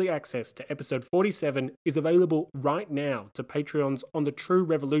exclusive early access to episode 47 is available right now to Patreons on the True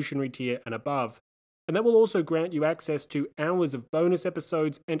Revolutionary tier and above, and that will also grant you access to hours of bonus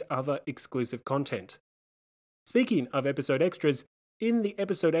episodes and other exclusive content. Speaking of episode extras, in the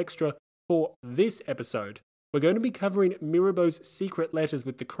episode extra for this episode, we're going to be covering Mirabeau's secret letters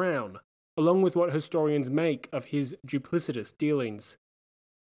with the crown, along with what historians make of his duplicitous dealings.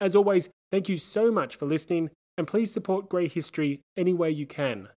 As always, thank you so much for listening, and please support Grey History any way you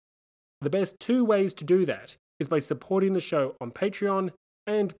can. The best two ways to do that is by supporting the show on Patreon,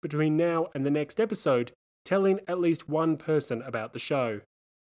 and between now and the next episode, telling at least one person about the show.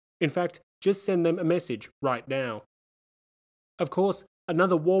 In fact, just send them a message right now. Of course,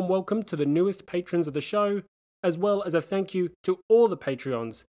 another warm welcome to the newest patrons of the show, as well as a thank you to all the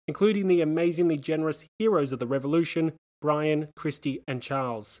Patreons, including the amazingly generous heroes of the Revolution, Brian, Christy, and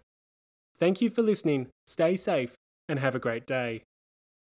Charles. Thank you for listening, stay safe, and have a great day.